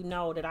to let you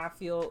know that I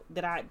feel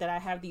that I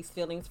have these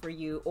feelings for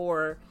you,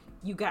 or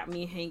you got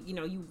me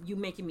you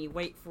making me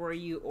wait for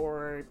you,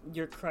 or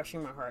you're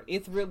crushing my heart.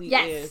 It really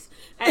is.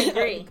 I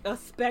agree. A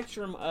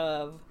spectrum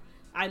of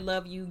I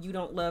love you, you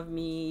don't love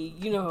me,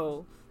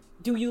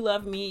 do you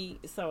love me?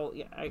 So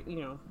yeah,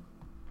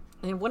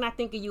 and when I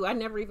think of you, I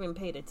never even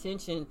paid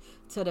attention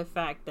to the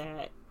fact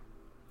that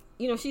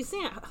she's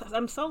saying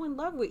I'm so in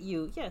love with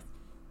you. Yes.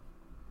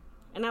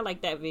 And I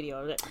like that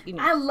video.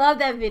 I love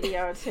that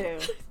video too.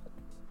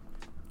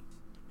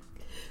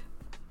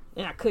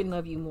 And I couldn't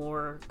love you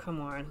more.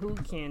 Come on. Who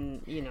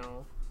can,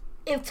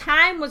 If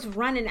time was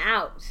running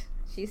out,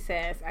 she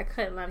says, I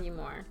couldn't love you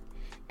more.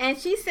 And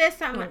she says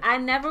something, I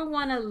never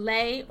want to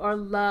lay or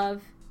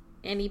love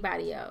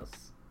anybody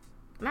else.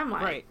 And I'm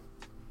like, right.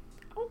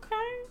 Okay.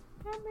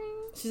 I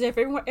mean, She said,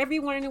 if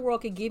everyone in the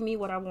world could give me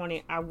what I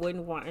wanted, I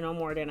wouldn't want no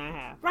more than I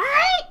have.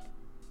 right?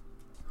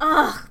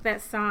 Ugh,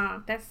 that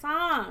song.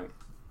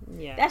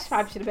 Yeah. That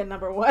probably should have been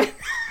number 1.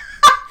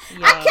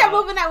 Yeah. I kept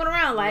moving that one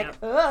around like,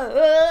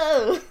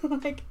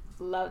 Yep. like,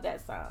 love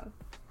that song.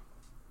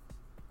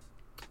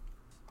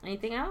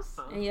 Anything else?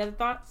 Any other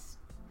thoughts?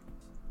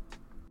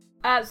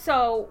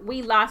 So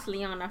we lost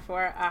Leona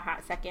for a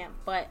hot second,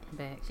 but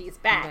she's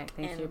back.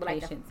 Thanks for your would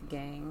patience,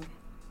 gang.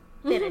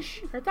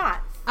 finish her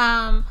thoughts.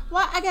 Well,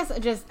 I guess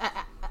just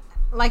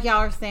like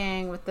y'all were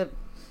saying with the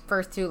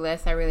first two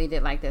lists, I really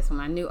did like this one.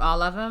 I knew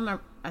all of them.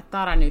 I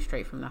thought I knew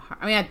straight from the heart.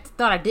 I mean, I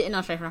thought I didn't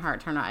know straight from the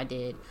heart. Turned out I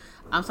did.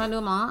 So I knew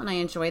them all, and I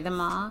enjoyed them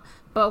all.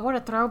 But what a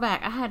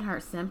throwback. I hadn't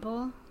heard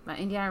Simple by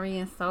India.Arie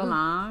in so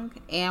long.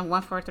 And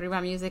 143 by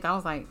Music. I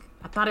was like,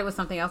 I thought it was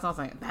something else. I was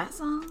like, that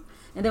song?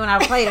 And then when I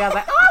played it, I was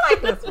like, oh, I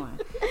like this one.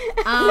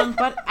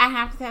 But I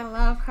have to say, I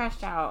love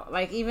Crush Out.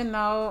 Like, even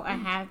though I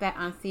had that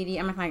on CD,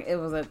 I mean, like, it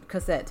was a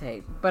cassette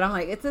tape. But I'm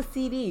like, it's a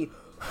CD.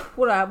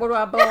 What do I blow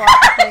off to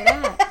play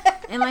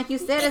that? And like you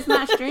said, it's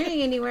not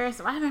streaming anywhere,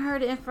 so I haven't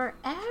heard it in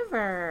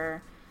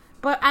forever.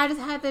 But I just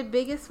had the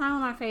biggest smile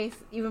on my face,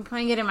 even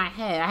playing it in my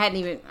head. I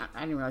didn't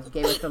realize you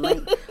gave us the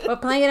link.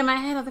 But playing it in my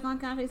head, I was like, oh,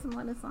 can I play some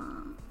more of this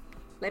song?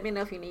 Let me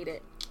know if you need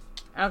it.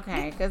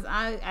 Okay, because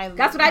I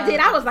that's what I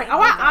did. I was like,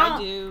 oh,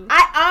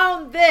 I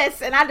own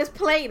this, and I just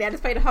played it. I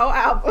just played the whole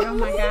album. Oh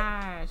my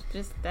gosh,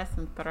 that's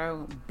some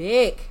throw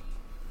big.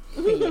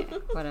 But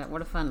yeah,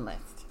 what a fun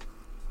list.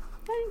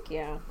 Thank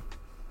you.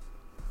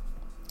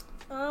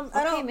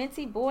 I don't,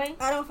 Minty boy.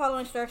 I don't follow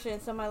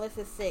instructions, so my list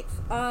is 6.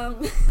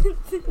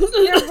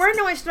 There were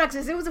no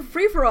instructions. It was a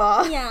free for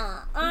all.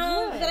 Yeah.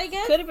 But I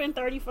guess Could have been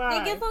 35.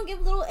 I guess I'll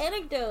give little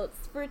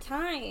anecdotes for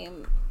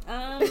time.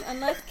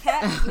 Unless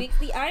Kat makes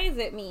the eyes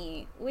at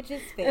me, which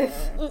is fair.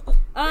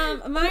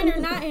 Mine are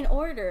not in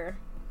order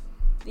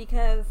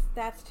because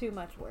that's too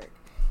much work.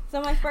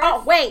 So my first.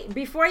 Oh wait!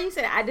 Before you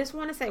say that, I just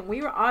want to say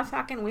we were all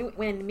talking.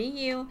 When me,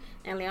 you,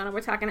 and Leona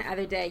were talking the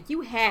other day,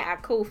 you had a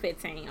cool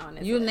 15 on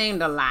this. You list.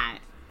 named a lot.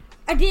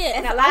 I did,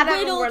 and a lot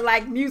of them were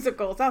like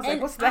musicals. I was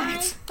like, "What's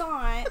that?"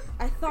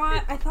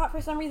 I thought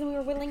for some reason we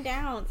were whittling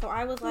down. So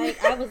I was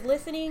like, I was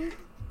listening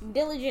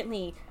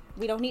diligently.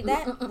 We don't need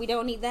that. We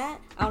don't need that.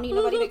 I don't need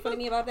nobody to make fun of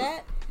me about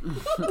that.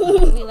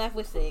 We left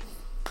with 6.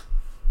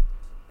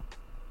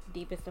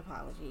 Deepest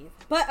apologies.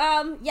 But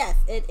yes,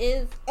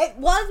 it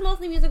was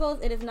mostly musicals.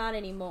 It is not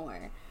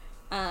anymore.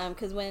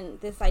 Because when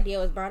this idea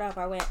was brought up,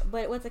 I went,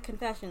 but what's a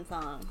confession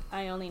song?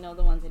 I only know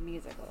the ones in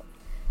musicals.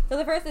 So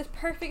the first is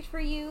Perfect for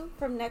You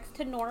from Next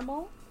to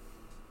Normal.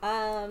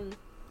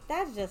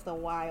 That's just a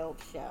wild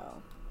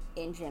show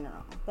in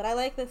general. But I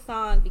like this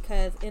song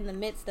because in the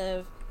midst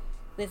of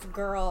this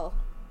girl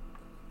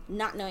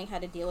not knowing how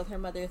to deal with her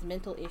mother's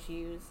mental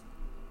issues,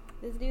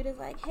 this dude is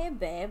like, hey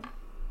babe,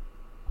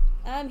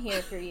 I'm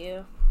here for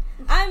you.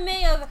 I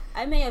may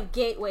have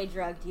gateway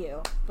drugged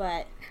you,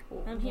 but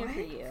I'm here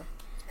for you.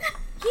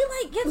 He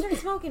like gets her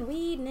smoking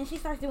weed, and then she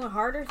starts doing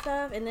harder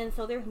stuff, and then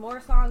so there's more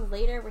songs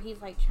later where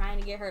he's like trying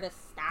to get her to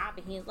stop,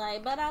 and he's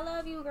like, but I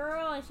love you,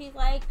 girl, and she's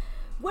like,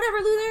 whatever,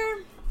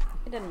 loser.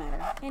 It doesn't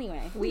matter.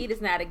 Anyway, weed is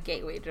not a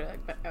gateway drug,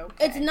 but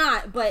okay. It's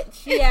not, but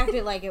she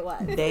acted like it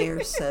was.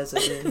 Dare says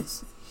it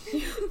is.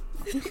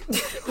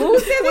 Who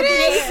says it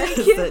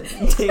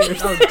is?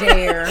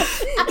 Dare.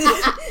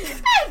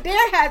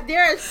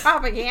 Dare is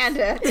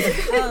propaganda.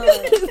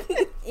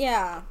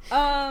 Yeah.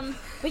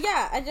 But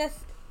yeah, I just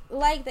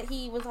like that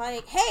he was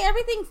like, hey,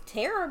 everything's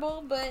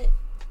terrible, but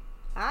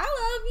I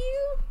love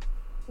you.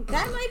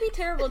 That might be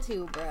terrible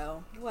too,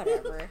 bro.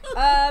 Whatever.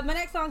 My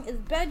next song is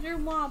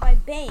Bedroom Wall by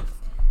Banks.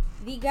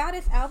 The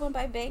Goddess album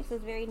by Banks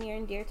is very near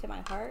and dear to my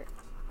heart.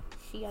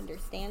 She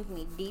understands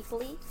me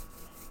deeply.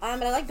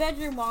 But I like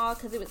Bedroom Wall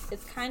because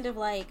it's kind of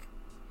like,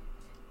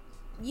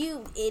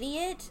 you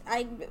idiot.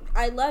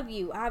 I love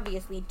you,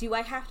 obviously. Do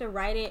I have to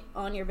write it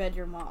on your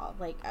bedroom wall?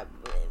 Like,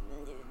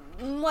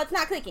 what's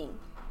not clicking?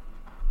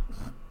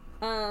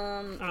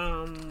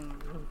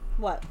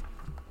 What?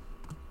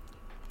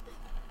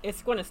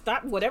 It's going to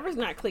stop. Whatever's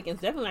not clicking,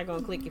 it's definitely not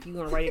going to click if you're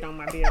going to write it on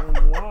my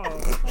bedroom wall.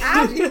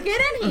 How'd you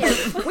get in here?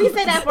 We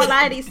say that for a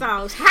lot of these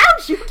songs.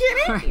 How'd you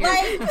get in here?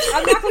 Like,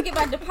 I'm not going to get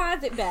my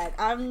deposit back.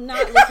 I'm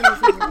not listening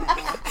to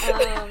you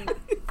right now.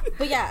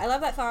 But yeah, I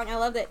love that song. I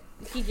love that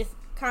she just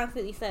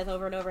constantly says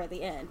over and over at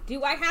the end,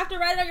 do I have to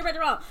write it on your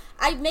bedroom wall?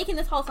 I'm making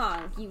this whole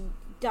song, you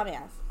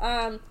dumbass.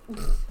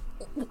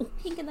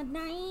 Pink in the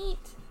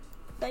Night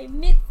by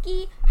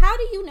Mitski. How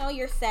do you know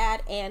you're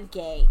sad and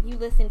gay? You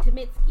listen to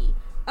Mitski.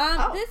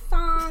 This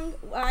song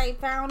I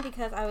found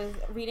because I was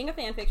reading a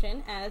fan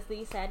fiction, as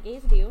the sad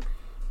gays do,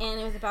 and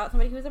it was about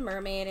somebody who was a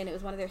mermaid, and it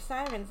was one of their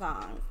siren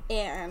songs,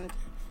 and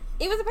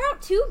it was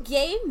about 2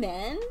 gay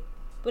men.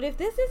 But if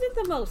this isn't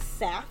the most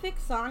sapphic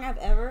song I've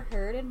ever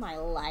heard in my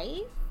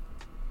life,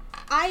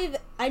 I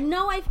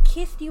know I've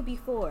kissed you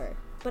before,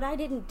 but I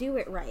didn't do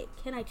it right.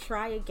 Can I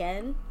try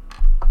again?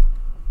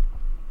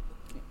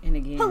 And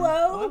again.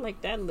 Hello? Oh, I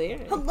like that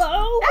lyric.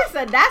 Hello?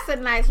 That's a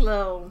nice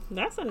little.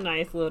 That's a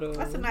nice little.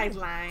 That's a nice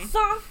line.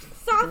 Soft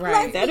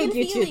Right. That'll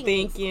lesbian get you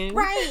feelings. thinking.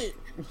 Right.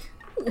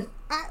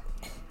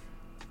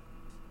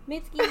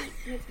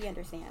 Mitski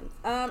understands.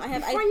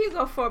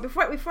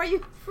 Before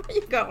you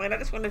go in, I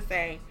just want to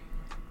say,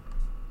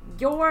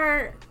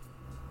 your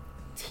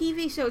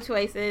TV show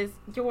choices,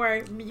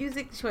 your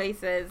music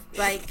choices,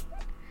 like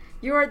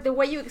the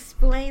way you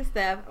explain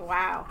stuff.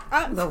 Wow,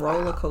 The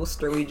roller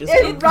coaster we just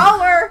it's did.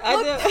 roller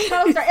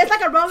coaster. It's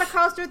like a roller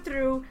coaster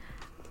through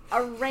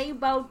a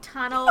rainbow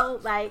tunnel.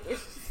 Like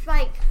it's just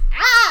like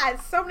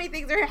so many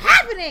things are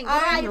happening.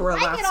 There were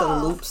lots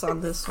of loops on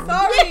this one.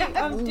 Sorry,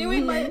 I'm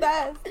doing my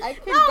best. I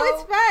can No, go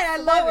it's fine. I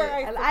love slower,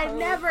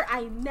 it.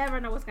 I never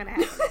know what's gonna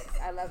happen next.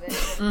 I love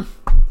it.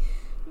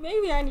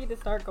 Maybe I need to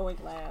start going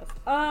last.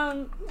 No,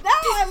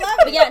 I love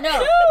it. But yeah,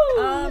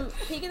 no.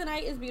 Pink in the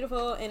Night is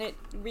beautiful, and it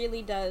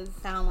really does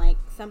sound like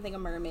something a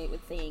mermaid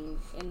would sing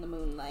in the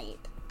moonlight.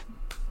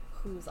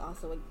 who's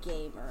also a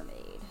gay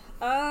mermaid.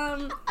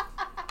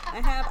 I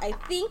have I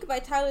Think by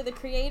Tyler, the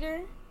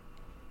Creator.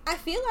 I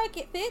feel like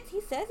it fits.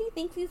 He says he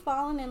thinks he's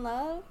fallen in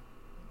love.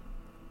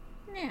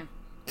 Yeah.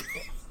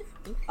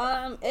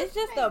 It's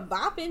just a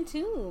bopping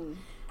tune.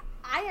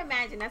 I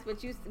imagine that's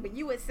what you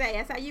would say.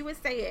 That's how you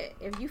would say it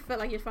if you feel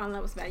like you're falling in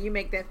love with somebody. You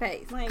make that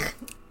face. Like,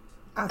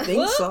 I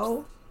think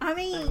so. I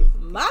mean,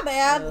 my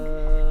bad.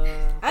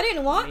 I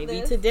didn't want Maybe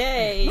this.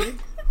 today.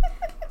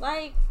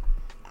 Like,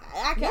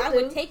 I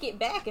would take it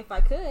back if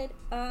I could.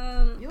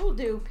 you'll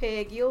do,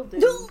 pig. You'll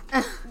do.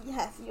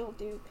 Yes, you'll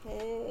do,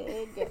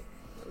 pig.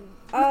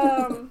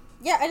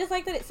 Yeah, I just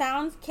like that it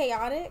sounds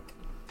chaotic.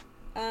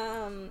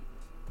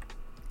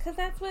 Cause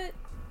that's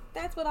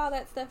what all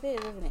that stuff is,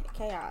 isn't it?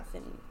 Chaos.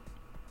 And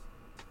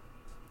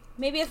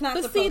maybe it's not.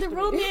 But see, the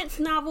romance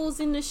novels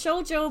and the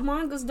shoujo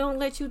mangas don't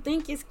let you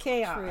think it's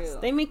chaos. True.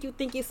 They make you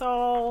think it's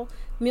all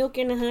milk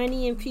and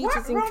honey and peaches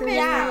What and romance cream.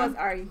 novels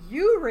are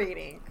you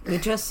reading? We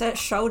just said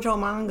shoujo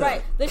manga.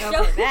 Right. The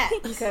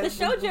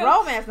shoujo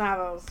romance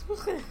novels.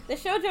 The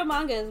shoujo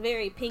manga is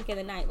very Pink in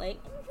the Night. Like,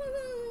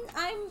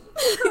 I'm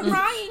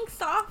crying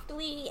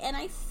softly, and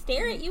I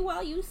stare at you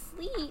while you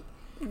sleep.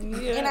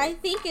 Yeah. And I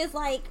think is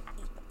like,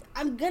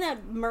 I'm gonna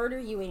murder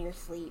you in your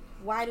sleep.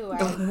 Why do I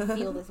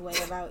feel this way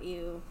about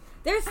you?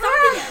 There's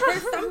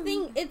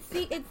something.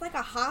 It's like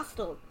a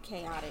hostile,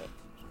 chaotic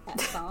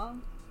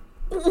song.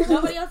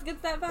 Nobody else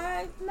gets that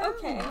vibe. No,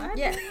 Okay.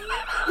 yeah.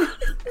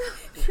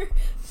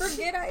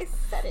 Forget I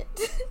said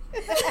it.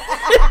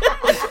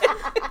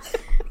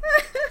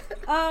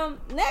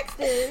 Next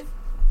is,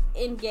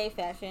 in gay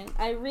fashion,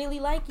 I Really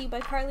Like You by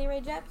Carly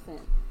Rae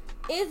Jepsen.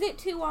 Is it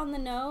too on the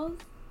nose?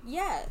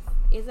 Yes.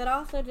 Is it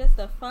also just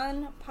a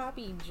fun,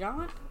 poppy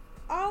jaunt?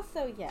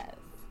 Also, yes.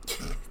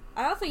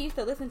 I also used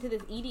to listen to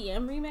this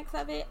EDM remix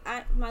of it.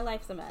 My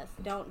life's a mess.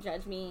 Don't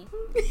judge me,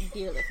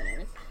 dear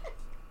listeners.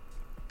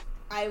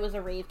 I was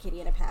a rave kitty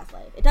in a past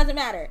life. It doesn't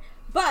matter.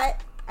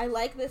 But I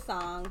like this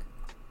song.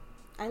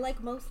 I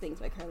like most things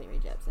by Carly Rae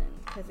Jepsen.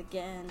 Because,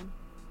 again...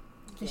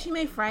 Did she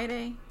make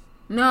Friday?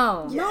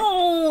 No. Yes.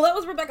 No, that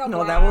was Rebecca Black.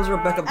 No, that was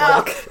Rebecca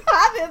Black.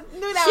 I just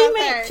knew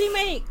that She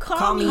made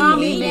Call Me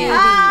Maybe. Maybe.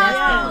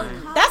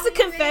 That's a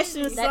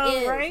confession That song,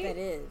 is, right? that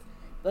is.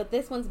 But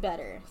this one's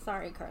better.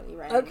 Sorry, Carly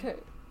Rae. Okay.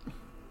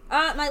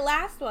 My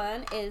last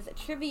one is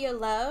Trivia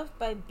Love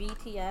by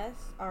BTS,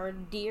 our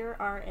dear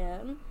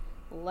RM.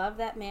 Love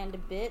that man to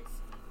bits.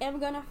 Am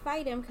gonna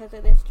fight him because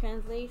of this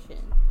translation.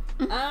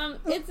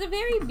 It's a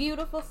very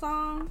beautiful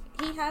song.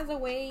 He has a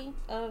way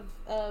of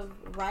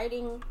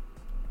writing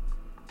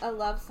a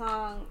love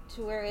song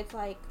to where it's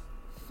like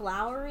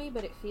flowery,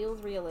 but it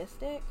feels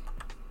realistic.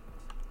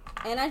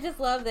 And I just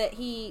love that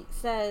he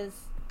says,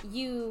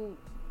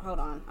 hold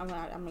on, I'm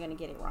gonna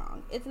get it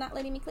wrong. It's not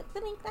letting me click the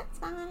link, that's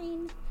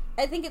fine.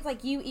 I think it's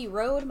like, you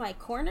erode my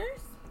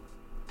corners.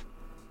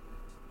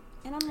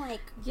 And I'm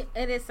like, Yeah,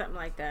 it is something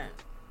like that.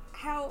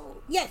 how?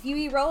 Yes, you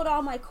erode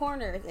all my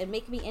corners and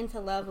make me into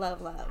love,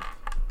 love, love.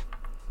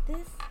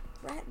 This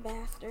rat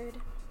bastard.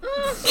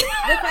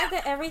 The fact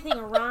that everything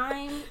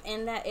rhymes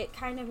and that it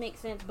kind of makes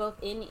sense both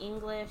in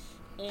English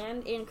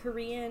and in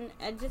Korean,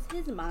 and just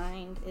his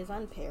mind is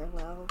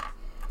unparalleled.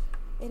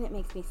 And it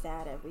makes me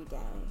sad every day.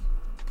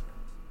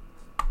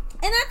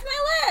 And that's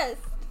my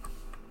list.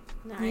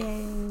 Nice.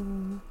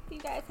 Do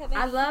you guys have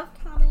any I love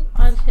comments?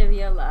 on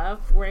Trivia Love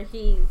where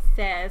he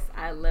says,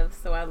 I live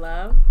so I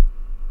love.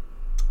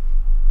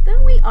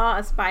 Don't we all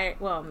aspire,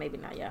 well, maybe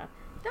not y'all.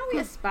 Don't we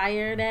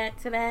aspire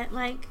to that?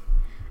 Like,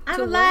 I'm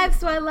To alive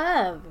so I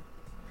love.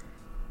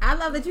 I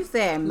love that you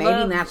said maybe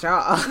Love. not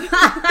y'all. Maybe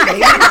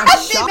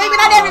not y'all. Maybe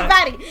not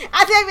everybody.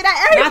 I said maybe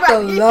not Not the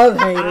everybody. love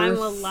haters. I'm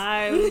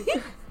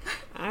alive.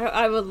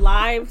 I'm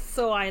alive,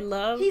 so I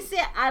love. He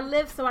said, I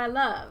live so I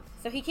love.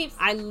 So he keeps.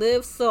 I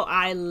live, so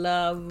I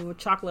love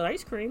chocolate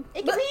ice cream.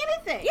 It can be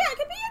anything. Yeah, it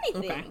could be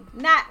anything. Okay.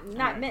 Not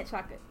Alright. mint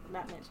chocolate.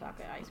 Not mint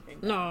chocolate ice cream.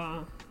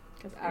 No,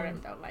 Because I really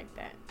don't like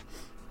that.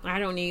 I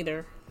don't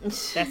either.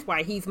 That's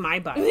why he's my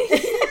buddy.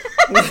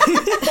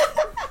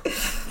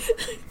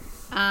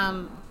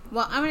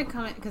 Well, I'm gonna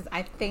comment because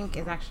I think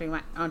it's actually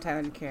my own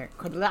Tyler the Creator.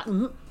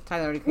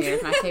 Tyler the Creator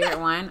is my favorite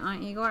one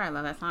on Igor. I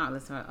love that song. I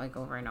listen to it like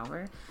over and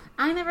over.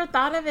 I never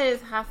thought of it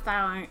as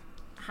hostile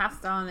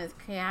and as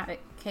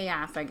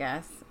chaos. I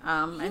guess.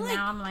 And like-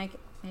 now I'm like,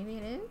 maybe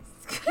it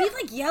is. He's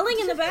like yelling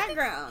in the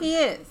background. He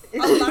is. A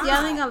lot.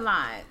 Yelling a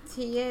lot.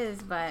 He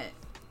is, but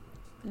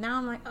now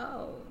I'm like,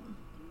 oh.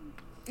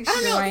 I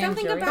don't know, Do I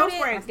something enjoy about Go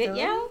for it. it. Get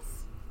yells.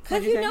 Because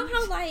What'd you you say? know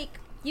how, like,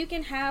 you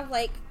can have,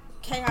 like,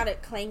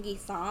 chaotic, clangy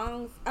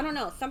songs? I don't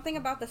know. Something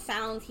about the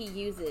sounds he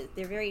uses.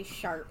 They're very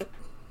sharp.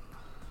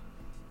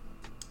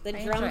 The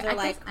drums are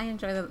like... I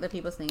enjoy the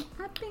people singing.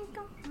 I think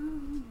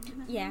I'm...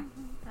 Yeah.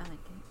 I like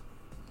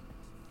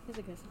it. It's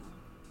a good song.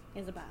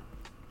 It's about.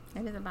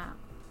 It is about.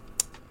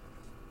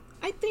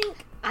 I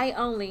think I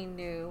only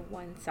knew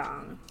one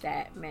song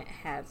that Mint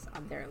has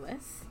on their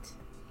list.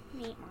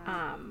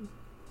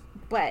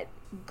 But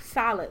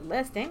solid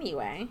list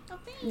anyway.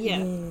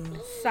 yeah.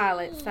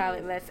 Solid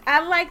list.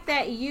 I like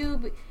that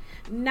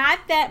not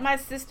that my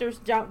sisters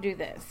don't do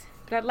this.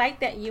 But I like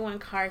that you and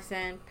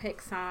Carson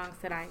pick songs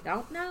that I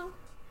don't know.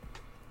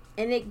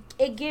 And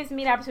it gives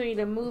me the opportunity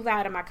to move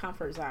out of my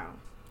comfort zone.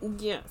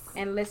 Yes.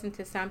 And listen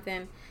to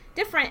something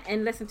different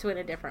and listen to it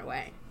a different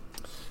way.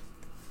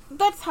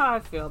 That's how I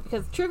feel,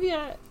 because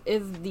Trivia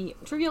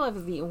Love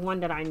is the one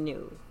that I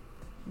knew.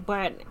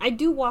 But I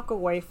do walk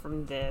away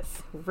from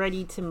this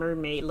ready to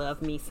mermaid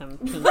love me some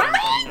Pink.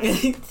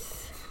 Right.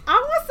 I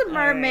want some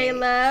mermaid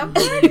love.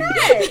 Why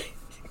not?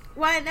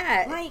 Why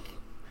not? Like,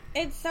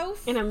 it's so.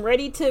 And I'm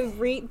ready to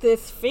read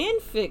this fan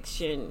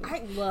fiction.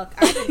 I'm not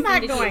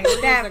going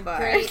that far.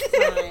 Great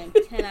time.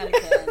 10 out of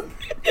 10.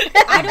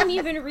 I don't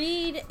even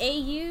read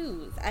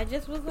AUs. I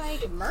just was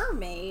like,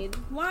 mermaid.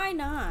 Why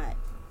not?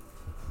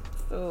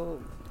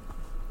 So,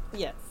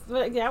 yes,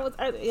 but yeah,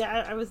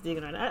 I was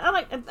digging on it. I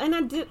like, and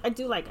I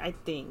do like, I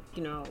think,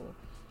 you know,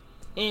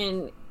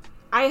 and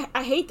I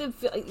hate to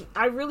feel,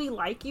 I really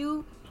like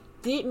you.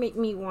 Did make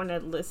me want to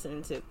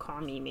listen to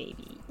Call Me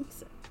Maybe.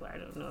 So I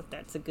don't know if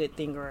that's a good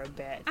thing or a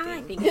bad thing.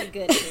 I think it's a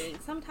good thing.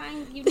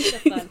 Sometimes you need a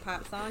fun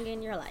pop song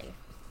in your life.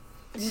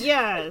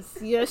 Yes,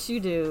 you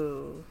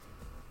do.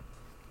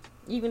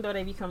 Even though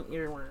they become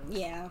earworms.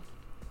 Yeah.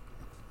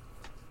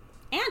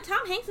 And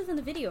Tom Hanks is in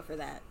the video for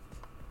that.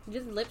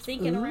 Just lip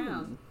syncing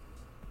around.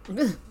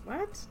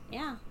 What?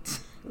 Yeah.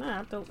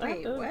 Nah, I don't.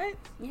 Wait, what?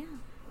 Yeah.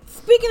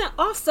 Speaking of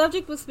off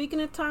subject, but speaking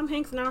of Tom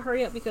Hanks, now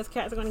hurry up because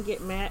cats are gonna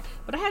get mad.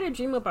 But I had a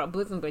dream about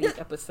Bosom Buddies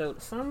episode,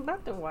 so I'm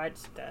about to watch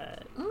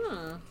that.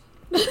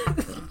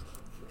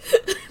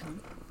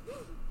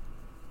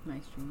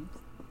 Nice dreams.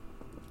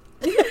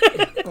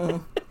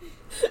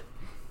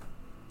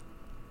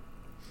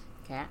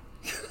 Cat.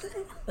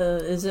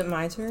 Is it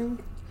my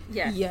turn?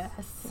 Yes.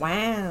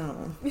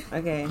 Wow.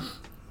 Okay.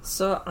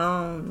 So,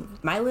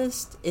 my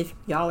list, if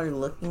y'all are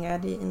looking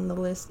at it in the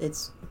list,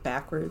 it's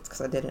backwards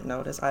because I didn't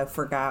notice. I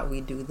forgot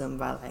we do them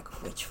by,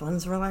 like, which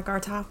ones were, like,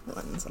 our top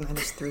ones. And I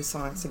just threw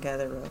songs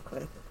together real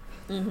quick.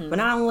 Mm-hmm. But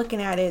now I'm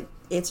looking at it,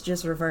 it's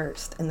just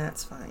reversed, and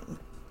that's fine.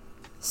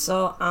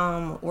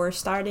 So, we're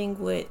starting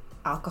with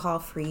Alcohol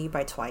Free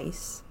by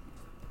Twice.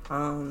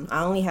 I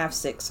only have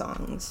 6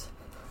 songs.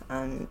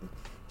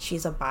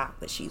 She's a bop,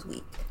 but she's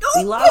weak.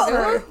 We love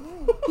her.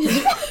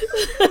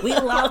 We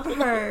love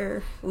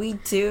her. We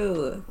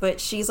do.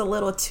 But she's a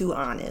little too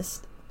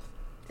honest.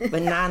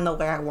 But not in the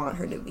way I want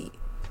her to be.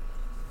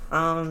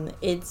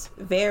 It's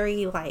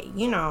very, like,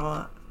 you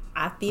know,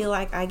 I feel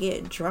like I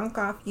get drunk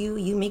off you.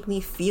 You make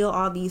me feel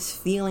all these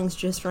feelings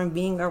just from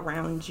being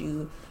around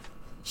you.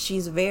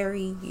 She's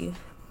very,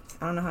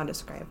 I don't know how to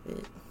describe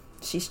it.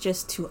 She's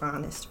just too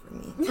honest for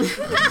me.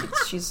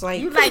 She's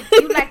like... You like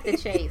the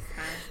chase,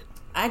 huh?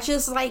 I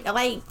just like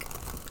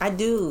I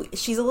do.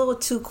 She's a little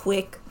too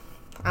quick.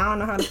 I don't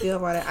know how to feel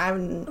about it.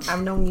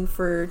 I've known you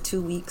for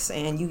 2 weeks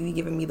and you be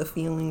giving me the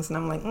feelings and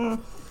I'm like, I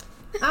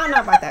don't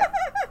know about that.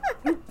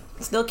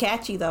 Still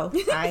catchy though.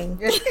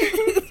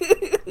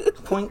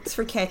 Points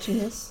for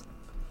catchiness.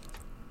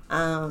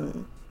 My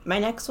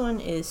next one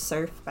is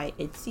Surf by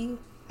ITZY.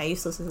 I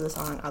used to listen to the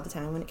song all the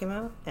time when it came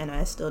out and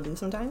I still do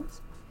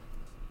sometimes.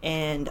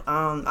 And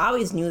I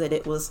always knew that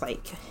it was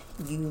like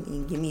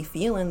you give me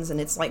feelings and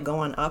it's like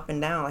going up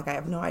and down, like I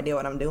have no idea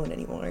what I'm doing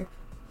anymore.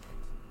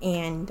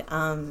 And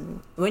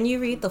when you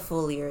read the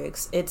full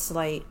lyrics, it's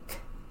like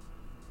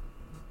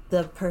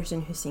the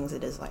person who sings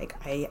it is like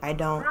I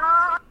don't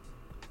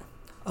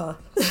What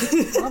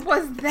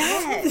was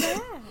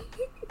that?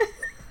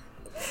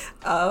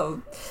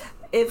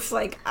 It's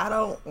like I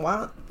don't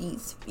want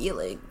these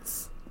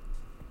feelings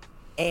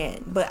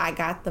but I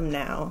got them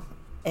now.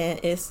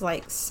 And it's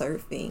like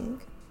surfing,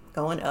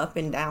 going up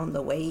and down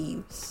the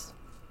waves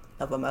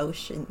of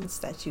emotions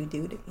that you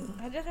do to me.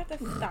 I just have to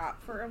stop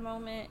for a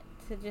moment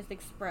to just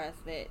express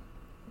that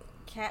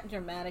Kat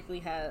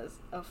dramatically has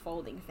a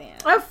folding fan.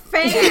 A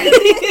fan!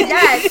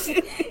 Yes!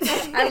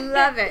 I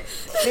love it.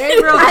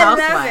 Very Real I love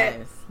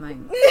Housewives. Like,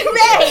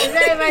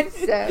 very much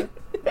so.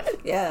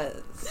 Yes.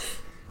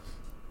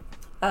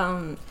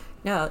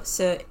 No,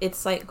 so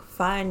it's like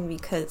fun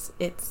because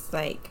it's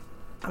like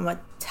I'm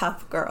a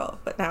tough girl,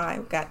 but now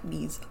I've got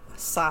these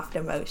soft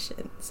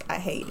emotions. I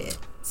hate it.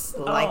 It's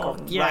like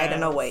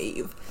riding a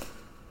wave.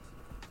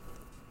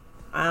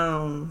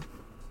 So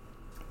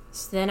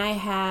then I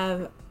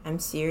have I'm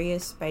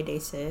Serious by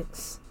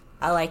Day6.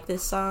 I like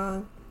this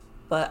song,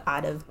 but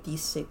out of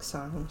these 6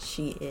 songs,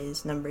 she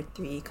is number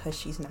 3 because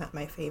she's not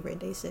my favorite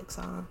Day6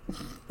 song.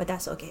 But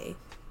that's okay.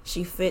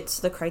 She fits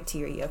the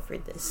criteria for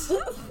this.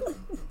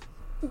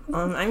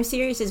 I'm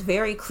Serious is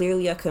very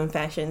clearly a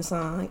confession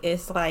song.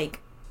 It's like,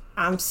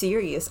 I'm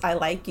serious. I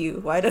like you.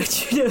 Why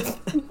don't you do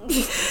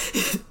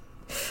that?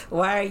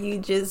 Why are you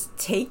just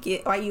take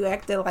it? Why are you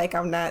acting like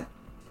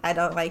I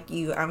don't like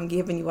you? I'm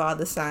giving you all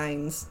the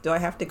signs. Do I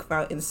have to come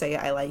out and say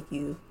I like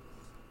you?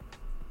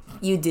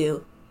 You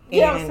do.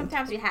 Yeah,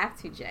 sometimes you have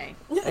to, Jay.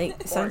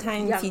 Like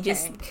sometimes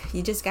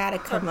you just gotta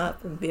come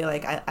up and be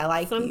like, I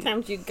like you.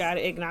 Sometimes you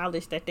gotta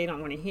acknowledge that they don't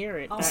want to hear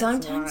it.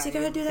 Sometimes you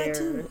gotta do that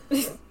too.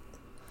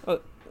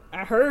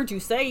 I heard you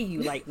say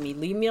you like me.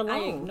 Leave me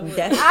alone.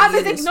 I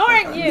was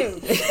ignoring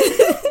you.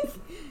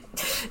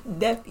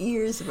 Deaf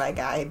ears, my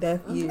guy.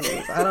 Deaf ears.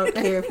 I don't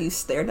care if you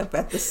stared up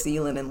at the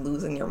ceiling and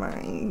losing your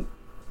mind.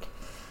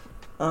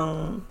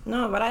 No,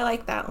 but I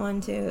like that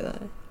one too.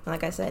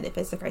 Like I said, it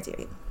fits the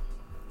criteria.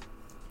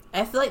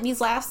 I feel like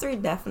these last three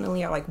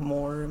definitely are like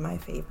more my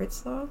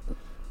favorites though.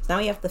 So now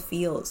we have The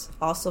Feels,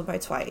 also by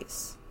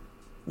Twice.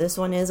 This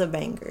one is a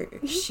banger.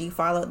 She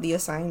followed the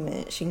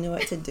assignment. She knew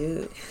what to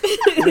do.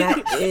 And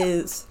that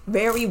is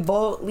very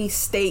boldly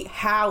state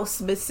how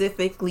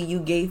specifically you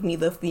gave me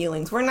the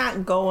feelings. We're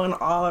not going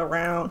all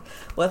around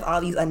with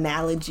all these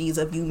analogies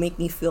of you make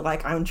me feel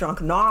like I'm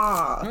drunk.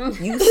 Nah,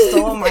 you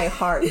stole my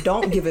heart.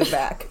 Don't give it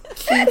back.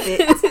 Keep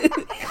it.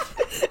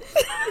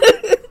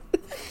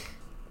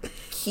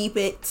 Keep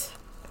it.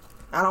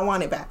 I don't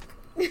want it back.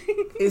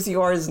 It's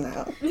yours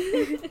now.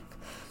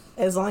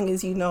 As long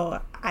as you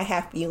know I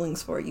have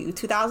feelings for you.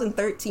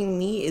 2013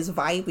 me is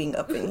vibing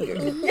up in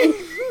here.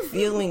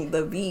 Feeling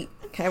the beat.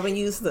 Haven't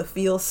used the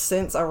feel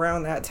since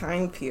around that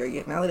time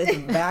period. Now that it's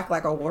back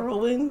like a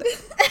whirlwind.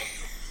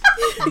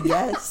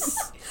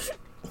 Yes.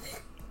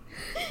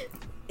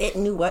 It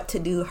knew what to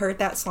do. Heard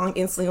that song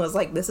instantly. Was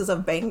like, this is a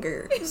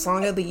banger.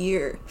 Song of the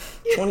year.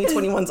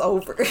 2021's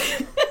over.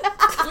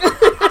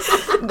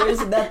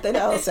 There's nothing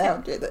else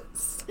after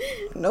this.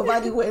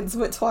 Nobody wins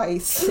but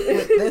Twice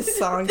with this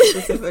song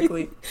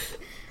specifically.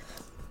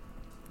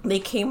 They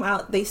came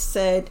out, they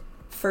said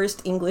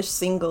first English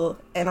single,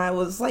 and I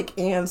was like,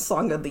 and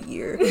song of the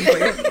year. How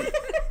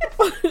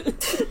come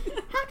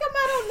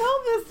I don't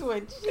know this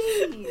one?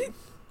 Jeez.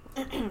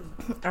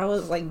 I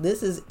was like,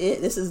 this is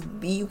it. This is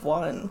the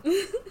one.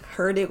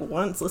 Heard it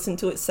once, listened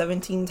to it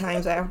 17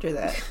 times after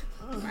that.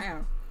 Oh,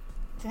 wow.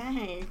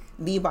 Dang.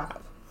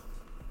 Bebop.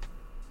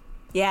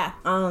 Yeah,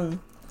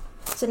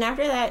 so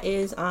after that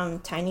is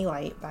Tiny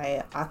Light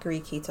by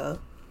Akari Kito.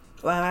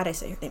 Why did I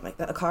say her name like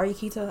that? Akari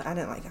Kito? I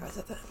didn't like how I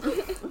said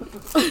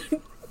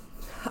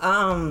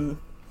that.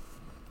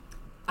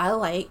 I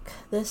like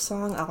this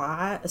song a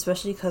lot,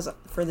 especially because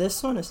for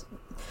this one, a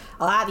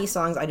lot of these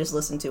songs I just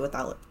listen to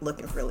without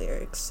looking for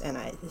lyrics, and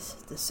it's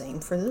the same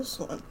for this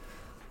one.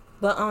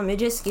 But it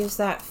just gives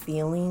that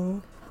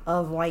feeling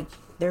of like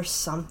there's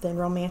something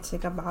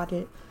romantic about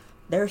it.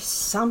 There's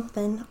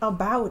something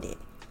about it.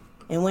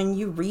 And when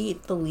you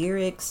read the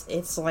lyrics,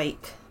 it's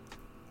like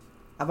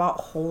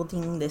about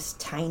holding this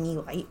tiny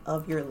light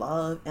of your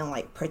love and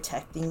like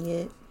protecting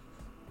it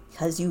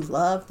because you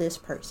love this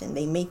person.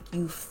 They make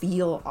you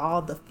feel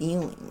all the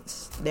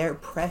feelings. They're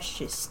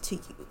precious to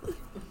you.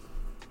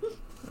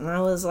 And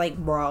I was like,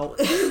 bro.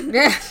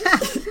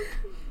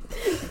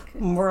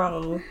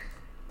 Bro.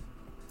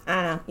 I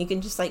don't know. You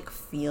can just like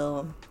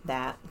feel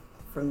that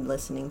from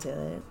listening to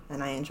it.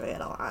 And I enjoy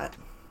it a lot.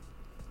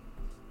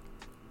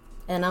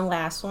 And then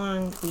last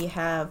one, we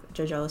have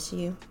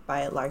Jojoshi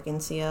by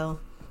Larkin-CO.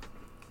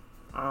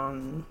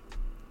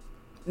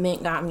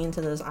 Mint got me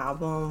into this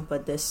album,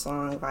 but this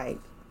song, like,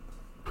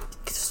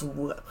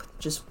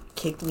 just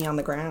kicked me on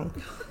the ground.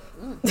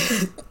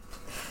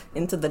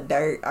 Into the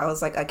dirt. I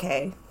was like,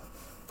 okay,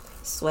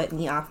 sweat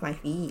me off my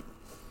feet.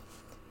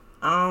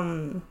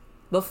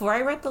 Before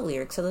I read the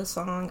lyrics of the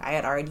song, I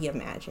had already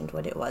imagined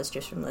what it was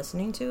just from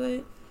listening to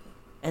it.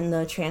 And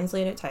the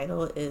translated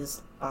title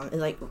is, it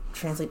like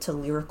translates to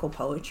lyrical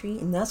poetry.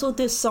 And that's what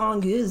this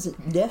song is,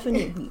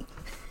 definitely.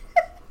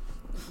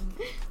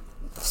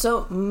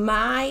 So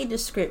my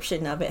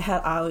description of it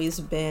had always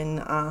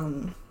been,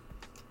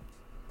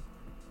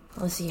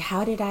 let's see,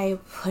 how did I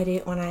put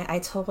it when I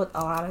told a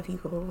lot of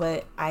people,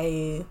 but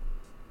I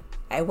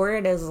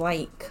word it as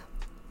like,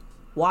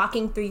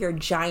 walking through your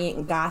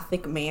giant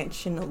gothic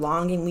mansion,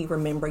 longingly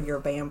remember your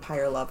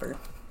vampire lover.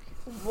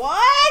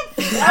 What?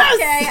 Okay,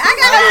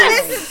 I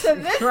gotta listen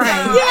to this.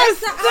 Right. Song.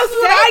 Yes, that's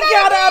what I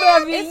got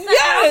out of it. It's the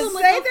Yes, album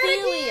with say that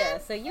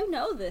Ophelia, so you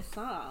know this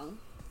song.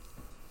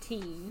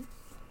 T.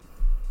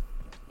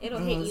 It'll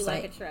hit you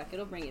like a truck.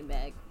 It'll bring it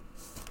back.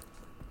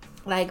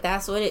 Like,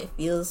 that's what it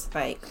feels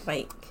like.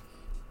 Like,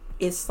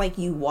 it's like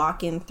you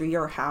walking through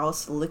your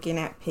house, looking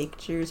at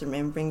pictures,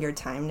 remembering your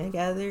time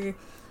together.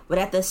 But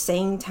at the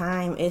same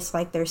time, it's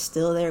like they're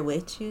still there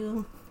with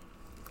you.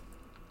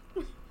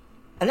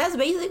 And that's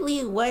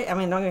basically what, I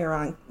mean, don't get me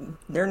wrong,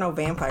 there are no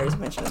vampires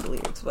mentioned in the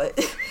lyrics, but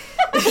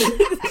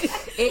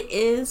it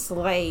is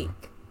like,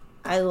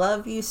 I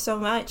love you so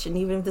much, and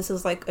even if this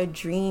is like a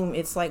dream,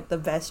 it's like the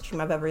best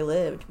dream I've ever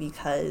lived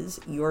because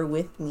you're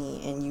with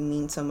me and you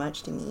mean so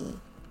much to me.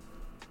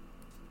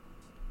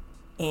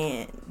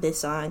 And this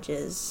song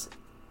just,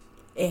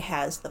 it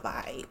has the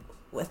vibe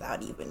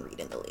without even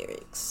reading the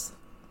lyrics.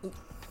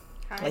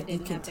 Kai Like, you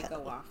didn't can have to tell.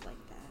 go off like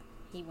that.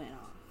 He went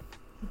off.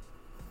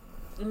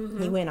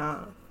 He went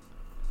on.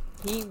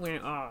 He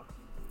went off.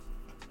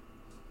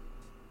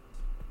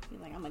 He's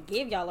like, I'm gonna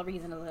give y'all a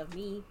reason to love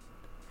me.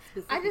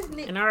 I just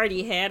need And I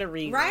already had a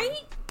reason.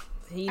 right.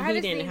 He I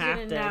just didn't need you have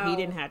to to. know. He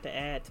didn't have to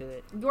add to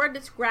it. You're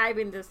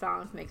describing the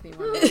songs makes me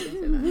want to listen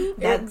to them.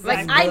 That's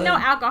Like I good. know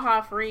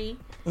alcohol free,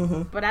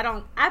 Mm-hmm. but I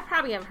don't. I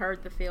probably have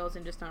heard the feels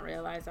and just don't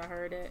realize I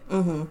heard it.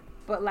 Mm-hmm.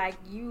 but like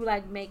you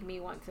like make me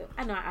want to.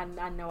 I know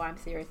I'm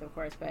serious, of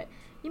course, but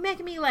you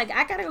make me like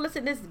I gotta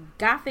listen to this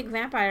gothic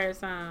vampire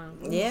song.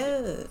 Yeah.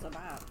 It's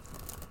about.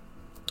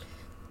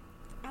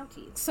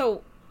 Ouchies.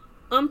 So,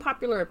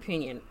 unpopular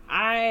opinion.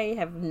 I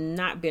have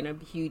not been a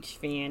huge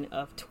fan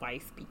of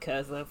Twice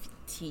because of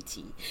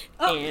TT.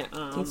 Oh. And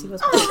TT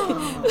was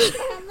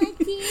I like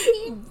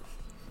TT.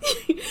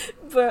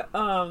 but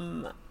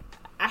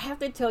I have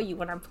to tell you,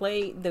 when I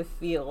played The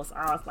Feels,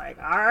 I was like,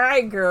 all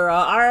right, girl,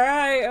 all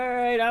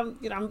right,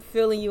 I'm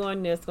feeling you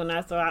on this one.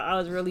 So I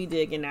was really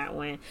digging that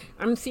one.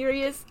 I'm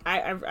serious.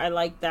 I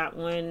like that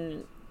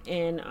one,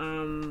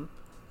 and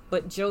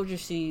but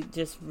Jodeci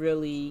just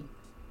really,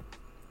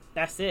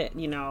 that's it.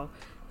 You know,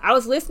 I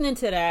was listening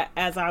to that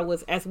as I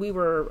was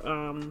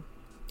loading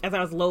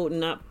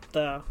up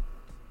the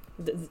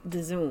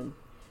Zoom.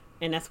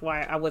 And that's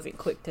why I wasn't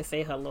quick to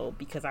say hello,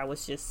 because I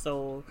was just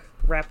so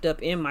wrapped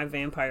up in my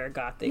vampire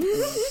gothic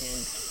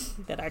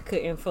emotion that I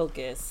couldn't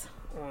focus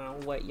on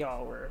what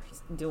y'all were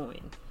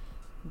doing.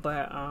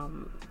 But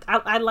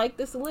I like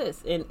this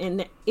list.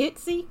 And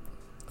Itzy,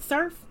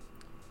 Surf.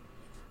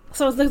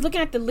 So I was looking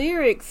at the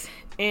lyrics,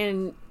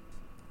 and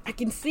I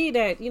can see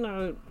that, you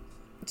know,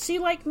 she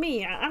like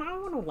me. I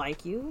don't want to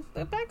like you,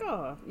 but back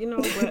off. You know,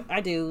 but I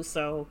do,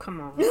 so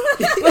come on.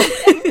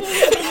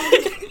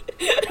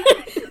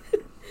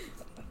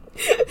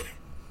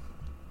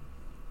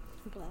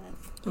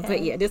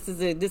 But yeah, this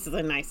is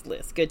a nice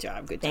list. Good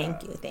job.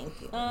 Thank you.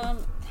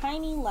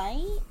 Tiny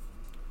Light.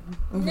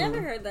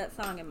 Never heard that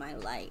song in my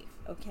life.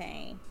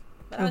 Okay,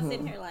 but I was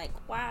sitting here like,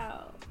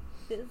 wow,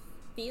 this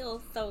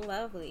feels so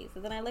lovely. So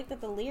then I looked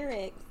at the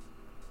lyrics,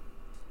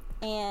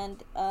 and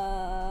do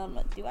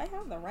I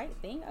have the right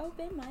thing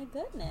open? My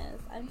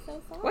goodness, I'm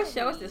so sorry. What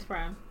show is this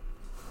from?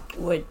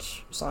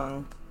 Which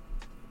song?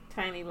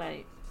 Tiny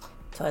Light.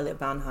 Toilet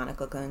Bound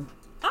Hanako-kun.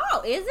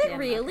 Oh, is it Yeah,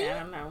 really? okay, I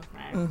don't know.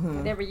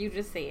 Whatever you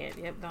just said.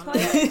 Yep, don't know.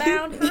 Toilet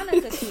Bound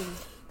Hanako-kun.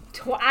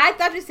 I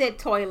thought you said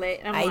toilet.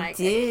 And I'm I like,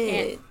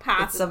 did. Can't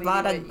possibly It's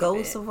about be a what you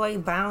ghost said. boy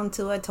bound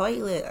to a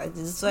toilet.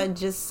 This is what I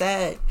just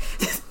said.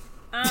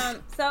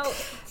 So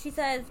she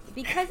says,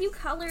 because you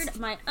colored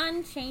my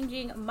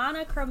unchanging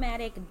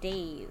monochromatic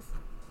days.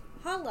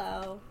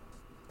 Hello.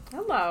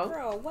 Hello.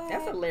 Girl, what?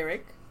 That's a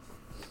lyric.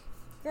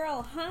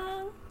 Girl,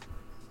 huh?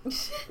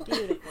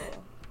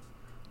 Beautiful.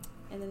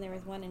 And then there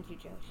was one in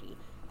Jujoshi.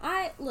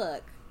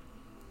 Look,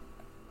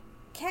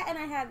 Kat and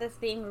I had this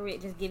thing where we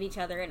just give each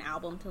other an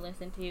album to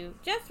listen to,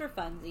 just for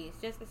funsies,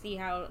 just to see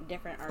how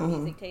different our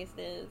music taste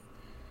is.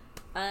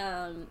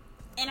 And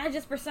I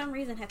just, for some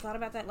reason, had thought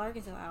about that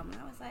Larkinson album.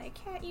 And I was like,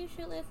 Kat, you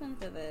should listen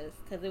to this.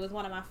 Because it was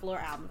one of my floor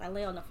albums. I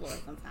lay on the floor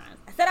sometimes.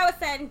 I said I was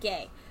sad and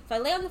gay. So I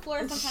lay on the floor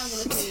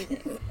sometimes and listen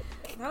to music.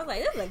 And I was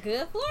like, this is a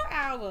good floor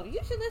album. You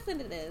should listen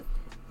to this.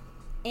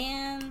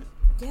 And,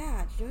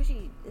 yeah,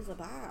 Joji is a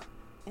bop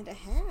and a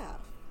half.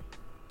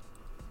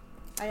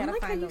 I gotta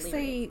like find how the you lyrics.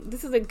 say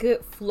this is a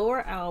good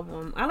floor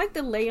album. I like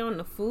to lay on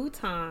the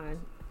futon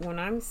when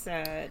I'm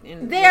sad.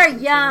 And They're listen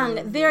to young.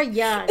 music. They're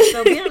young.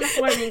 So being on the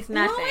floor means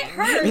nothing. it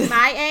hurts. You're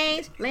my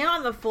age, laying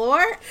on the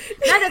floor,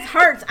 that just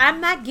hurts. I'm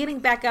not getting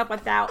back up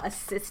without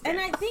assistance. And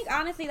I think,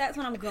 honestly, that's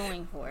what I'm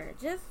going for.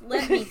 Just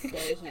let me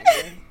stay here.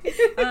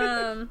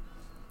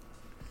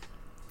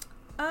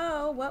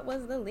 Oh, what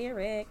was the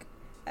lyric?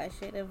 I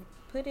should have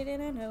put it in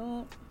a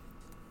note.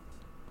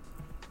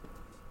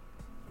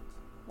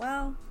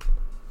 Well,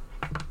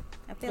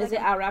 I feel Is like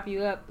it I'll wrap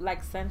you up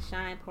like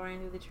sunshine pouring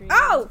through the trees?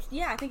 Oh,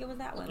 yeah, I think it was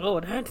that one. Oh,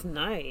 that's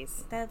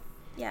nice. That's,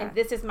 yeah. And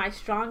this is my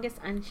strongest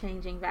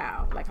unchanging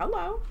vow. Like,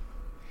 hello.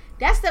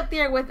 That's up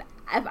there with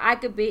if I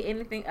could be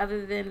anything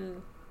other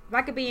than, if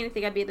I could be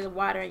anything, I'd be the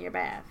water in your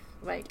bath.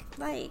 Like,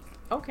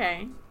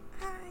 okay.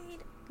 Hide.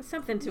 There's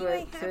something You to it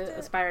ain't have to to-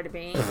 aspire to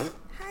be.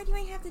 Hide, you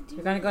ain't have to do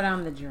You're gonna go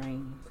down the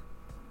drain.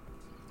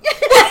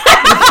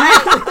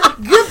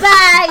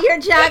 Goodbye. Your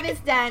job is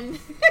done.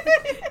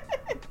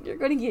 You're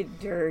gonna get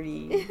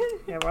dirty.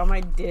 Have all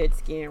my dead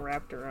skin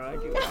wrapped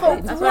around you.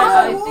 That's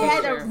why I always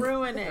had to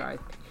ruin it. Sorry.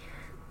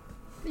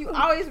 You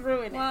always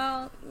ruin it.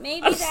 Well,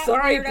 maybe I'm that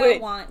sorry, weirdo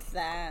but- wants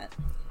that.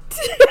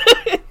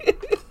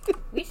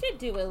 We should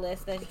do a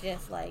list that's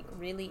just, like,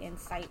 really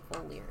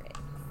insightful lyrics.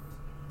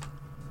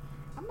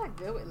 I'm not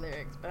good with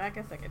lyrics, but I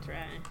guess I could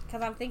try.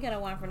 Because I'm thinking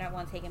of one for that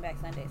one Taking Back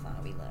Sunday song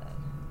we love.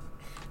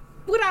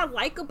 What I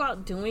like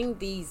about doing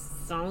these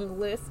song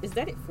lists is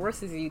that it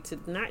forces you to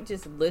not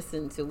just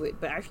listen to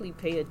it, but actually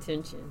pay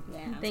attention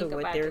Yeah. to Think what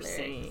about they're the lyrics.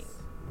 saying.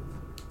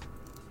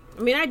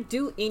 I mean, I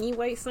do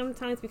anyway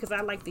sometimes because I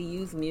like to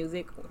use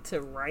music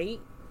to write.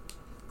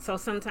 So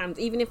sometimes,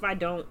 even if I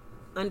don't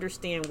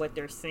understand what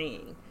they're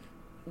saying,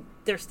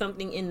 there's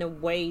something in the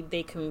way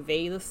they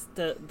convey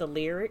the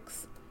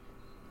lyrics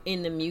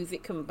in the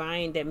music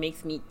combined that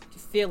makes me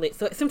feel it.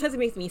 So sometimes it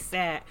makes me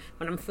sad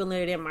when I'm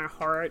feeling it in my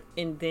heart,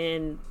 and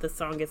then the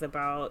song is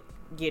about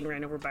getting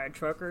ran over by a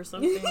truck or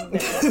something. You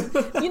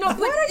know,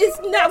 but it's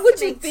not what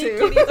you think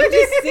it is. I'm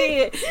just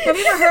saying. Have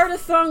you ever heard a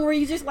song where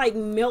you just like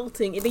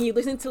melting and then you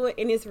listen to it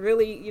and it's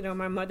really, you know,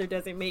 my mother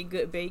doesn't make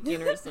good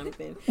bacon or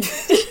something.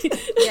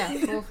 Yeah,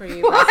 Fool for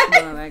You by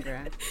Snow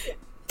Allegra.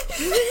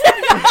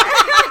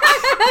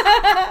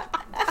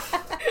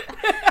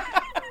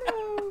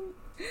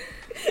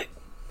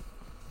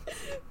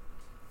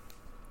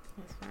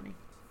 That's funny.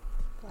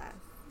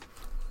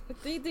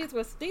 But these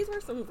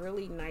were some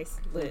really nice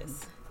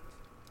lists.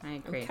 I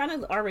agree. I'm kind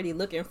of already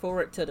looking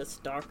forward to the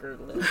stalker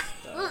list,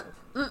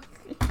 though.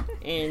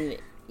 And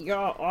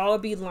y'all all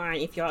be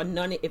lying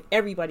if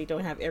everybody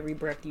don't have Every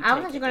Breath You Take. I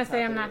was actually going at to the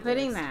say top I'm of not their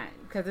putting list. that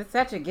because it's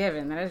such a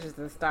given that it's just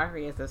the stalker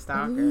is the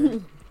stalker.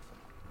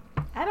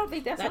 I don't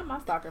think that's on my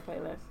stalker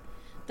playlist.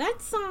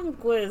 That song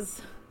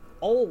was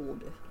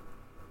old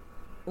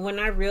when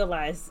I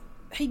realized,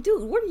 hey,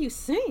 dude, what are you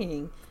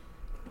saying?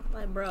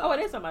 Like, bro. Oh,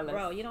 it is on my list.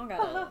 Bro, you don't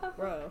gotta.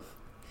 Bro,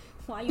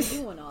 why you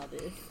doing all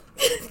this?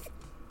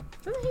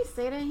 Didn't he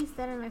say that? He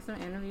said in like some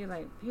interview,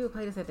 like, people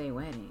play this at their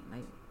wedding.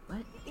 Like,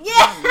 what?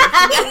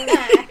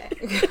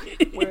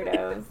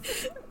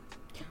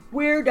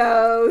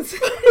 Weirdos.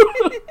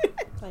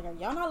 Like, are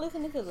y'all not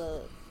listening to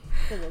the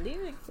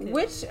lyrics?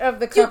 Which of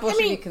the couple should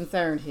be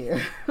concerned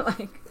here?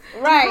 Like,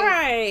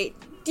 Right.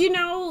 You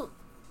know,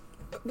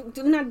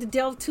 not to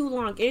delve too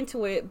long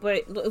into it,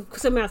 but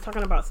somebody was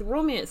talking about some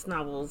romance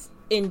novels,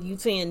 and you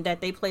saying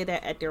that they play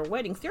that at their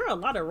weddings. There are a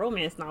lot of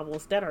romance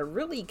novels that are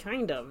really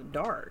kind of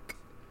dark.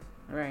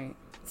 right.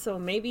 So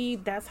maybe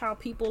that's how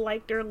people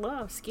like their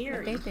love, I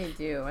scary. think they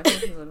do. I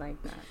think people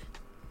like that.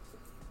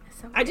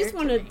 I just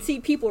want to see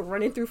people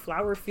running through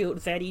flower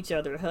fields at each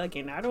other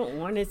hugging. I don't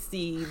want to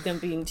see them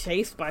being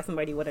chased by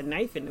somebody with a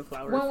knife in the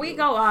flower field. When we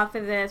go off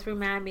of this,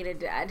 remind me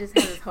to. I just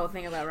have this whole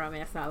thing about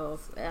romance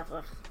novels.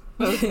 Ugh.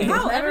 Okay.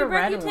 Oh, I've Every never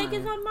Breath read You Take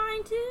one. is on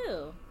mine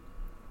too.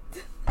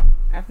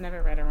 I've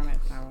never read a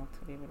romance novel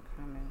to be able to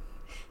comment.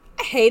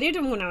 I hated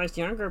them when I was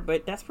younger,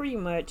 but that's pretty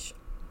much,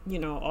 you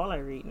know, all I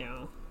read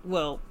now.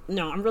 Well,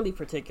 no, I'm really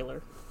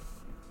particular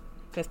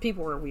because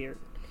people are weird,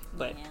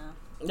 but Yeah.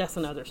 that's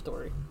another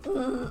story.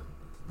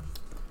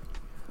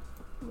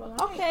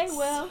 Okay,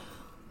 well,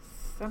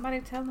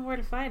 somebody tell them where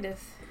to find us.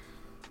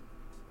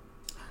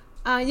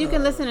 You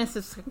can listen and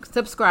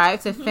subscribe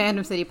to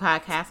Fandom City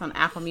Podcast on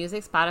Apple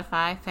Music,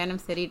 Spotify,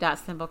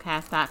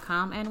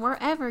 fandomcity.simplecast.com, and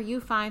wherever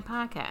you find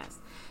podcasts.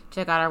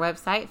 Check out our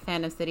website,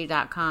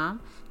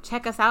 fandomcity.com.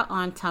 Check us out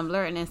on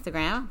Tumblr and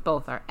Instagram.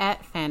 Both are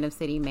at Fandom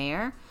City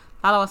Mayor.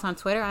 Follow us on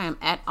Twitter. I am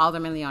at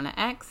Alderman Leona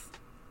X.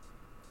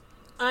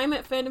 I'm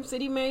at Phantom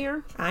City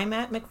Mayor. I'm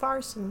at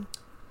McPherson.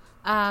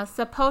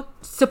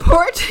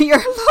 Support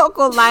your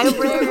local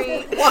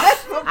library. What?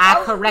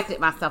 I corrected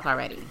myself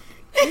already.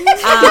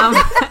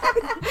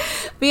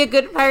 Be a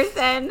good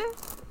person.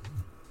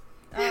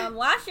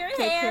 Wash your Take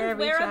care hands, of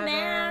wear each a other.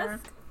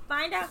 mask,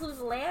 find out whose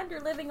land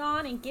you're living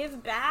on, and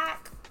give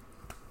back.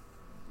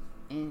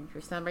 And if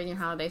you're celebrating your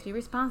holidays, be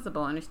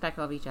responsible and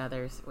respectful of each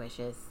other's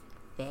wishes.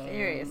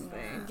 Seriously.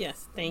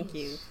 Yes, thank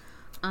you.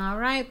 All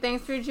right.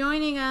 Thanks for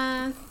joining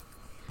us.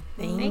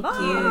 Thank you.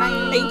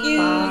 Bye. Thank you.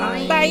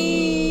 Bye.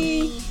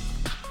 Bye.